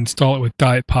way you can install it with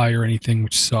Diet Py or anything,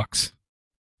 which sucks.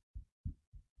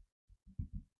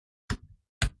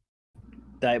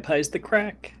 Diet Pie's the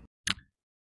crack.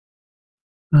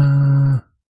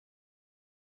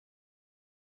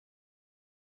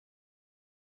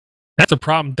 That's a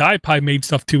problem. Diet Py made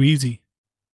stuff too easy.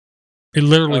 It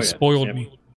literally spoiled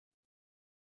me.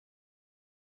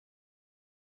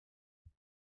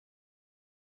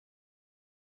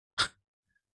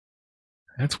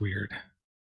 That's weird.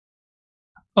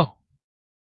 Oh.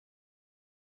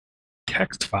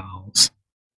 Text files.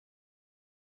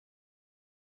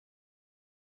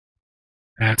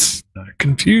 That's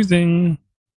confusing.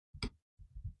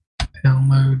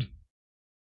 Download.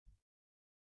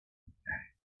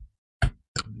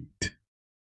 Delete.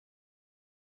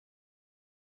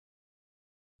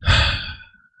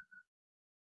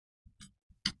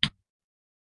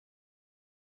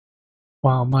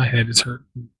 Wow, my head is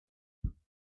hurting.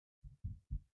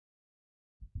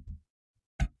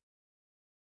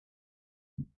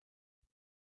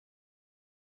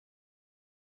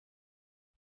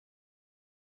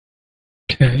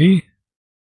 Okay.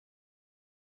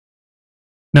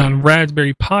 Now in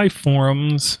Raspberry Pi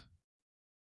forums,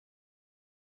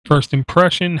 first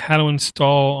impression, how to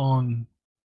install on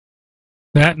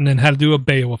that, and then how to do a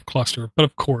Beowulf cluster. But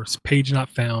of course, page not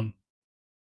found.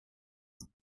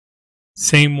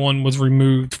 Same one was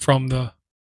removed from the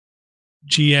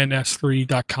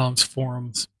gns3.com's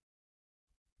forums.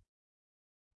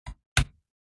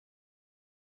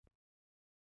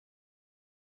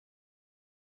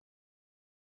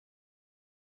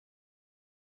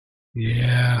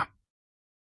 Yeah.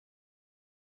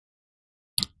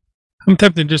 I'm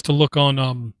tempted just to look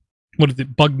on, what is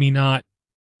it, Bug Me Not.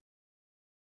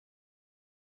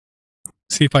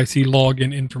 See if I see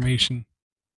login information.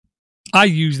 I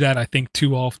use that, I think,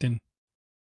 too often.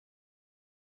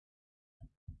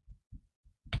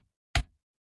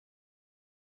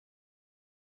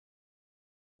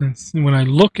 And when I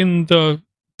look in the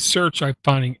search, I'm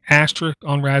finding asterisk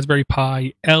on Raspberry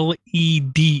Pi,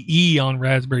 LEDE on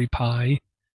Raspberry Pi,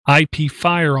 IP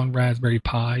Fire on Raspberry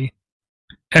Pi,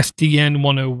 SDN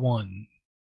 101.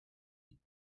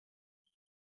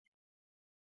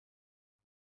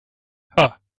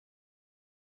 Huh.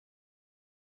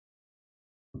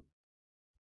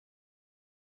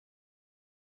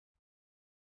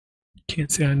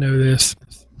 Can't say I know this.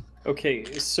 Okay,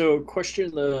 so question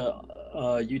in the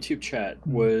YouTube chat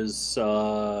was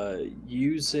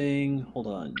using, hold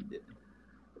on.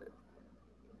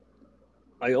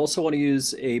 I also want to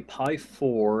use a Pi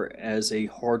 4 as a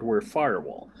hardware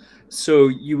firewall. So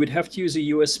you would have to use a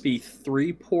USB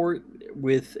 3 port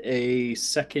with a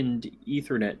second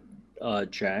Ethernet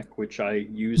jack, which I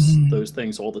use those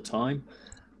things all the time.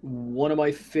 One of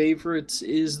my favorites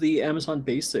is the Amazon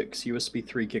Basics USB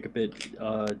 3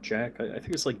 gigabit jack. I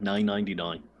think it's like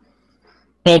 $9.99.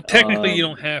 Well, technically, you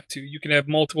don't have to. You can have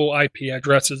multiple IP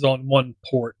addresses on one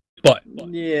port, but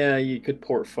yeah, you could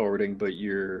port forwarding, but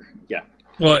yeah.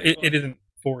 Well, it isn't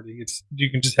forwarding. It's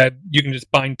you can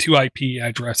just bind two IP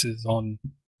addresses on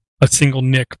a single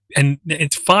NIC, and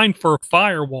it's fine for a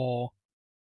firewall,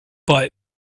 but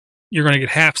you're going to get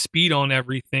half speed on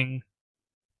everything.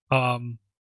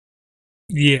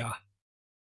 Yeah.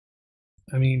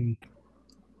 I mean,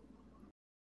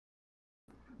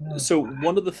 so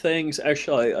one of the things,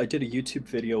 actually, I did a YouTube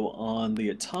video on the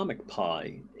Atomic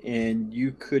Pi, and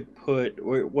you could put,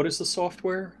 what is the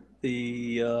software?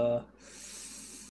 The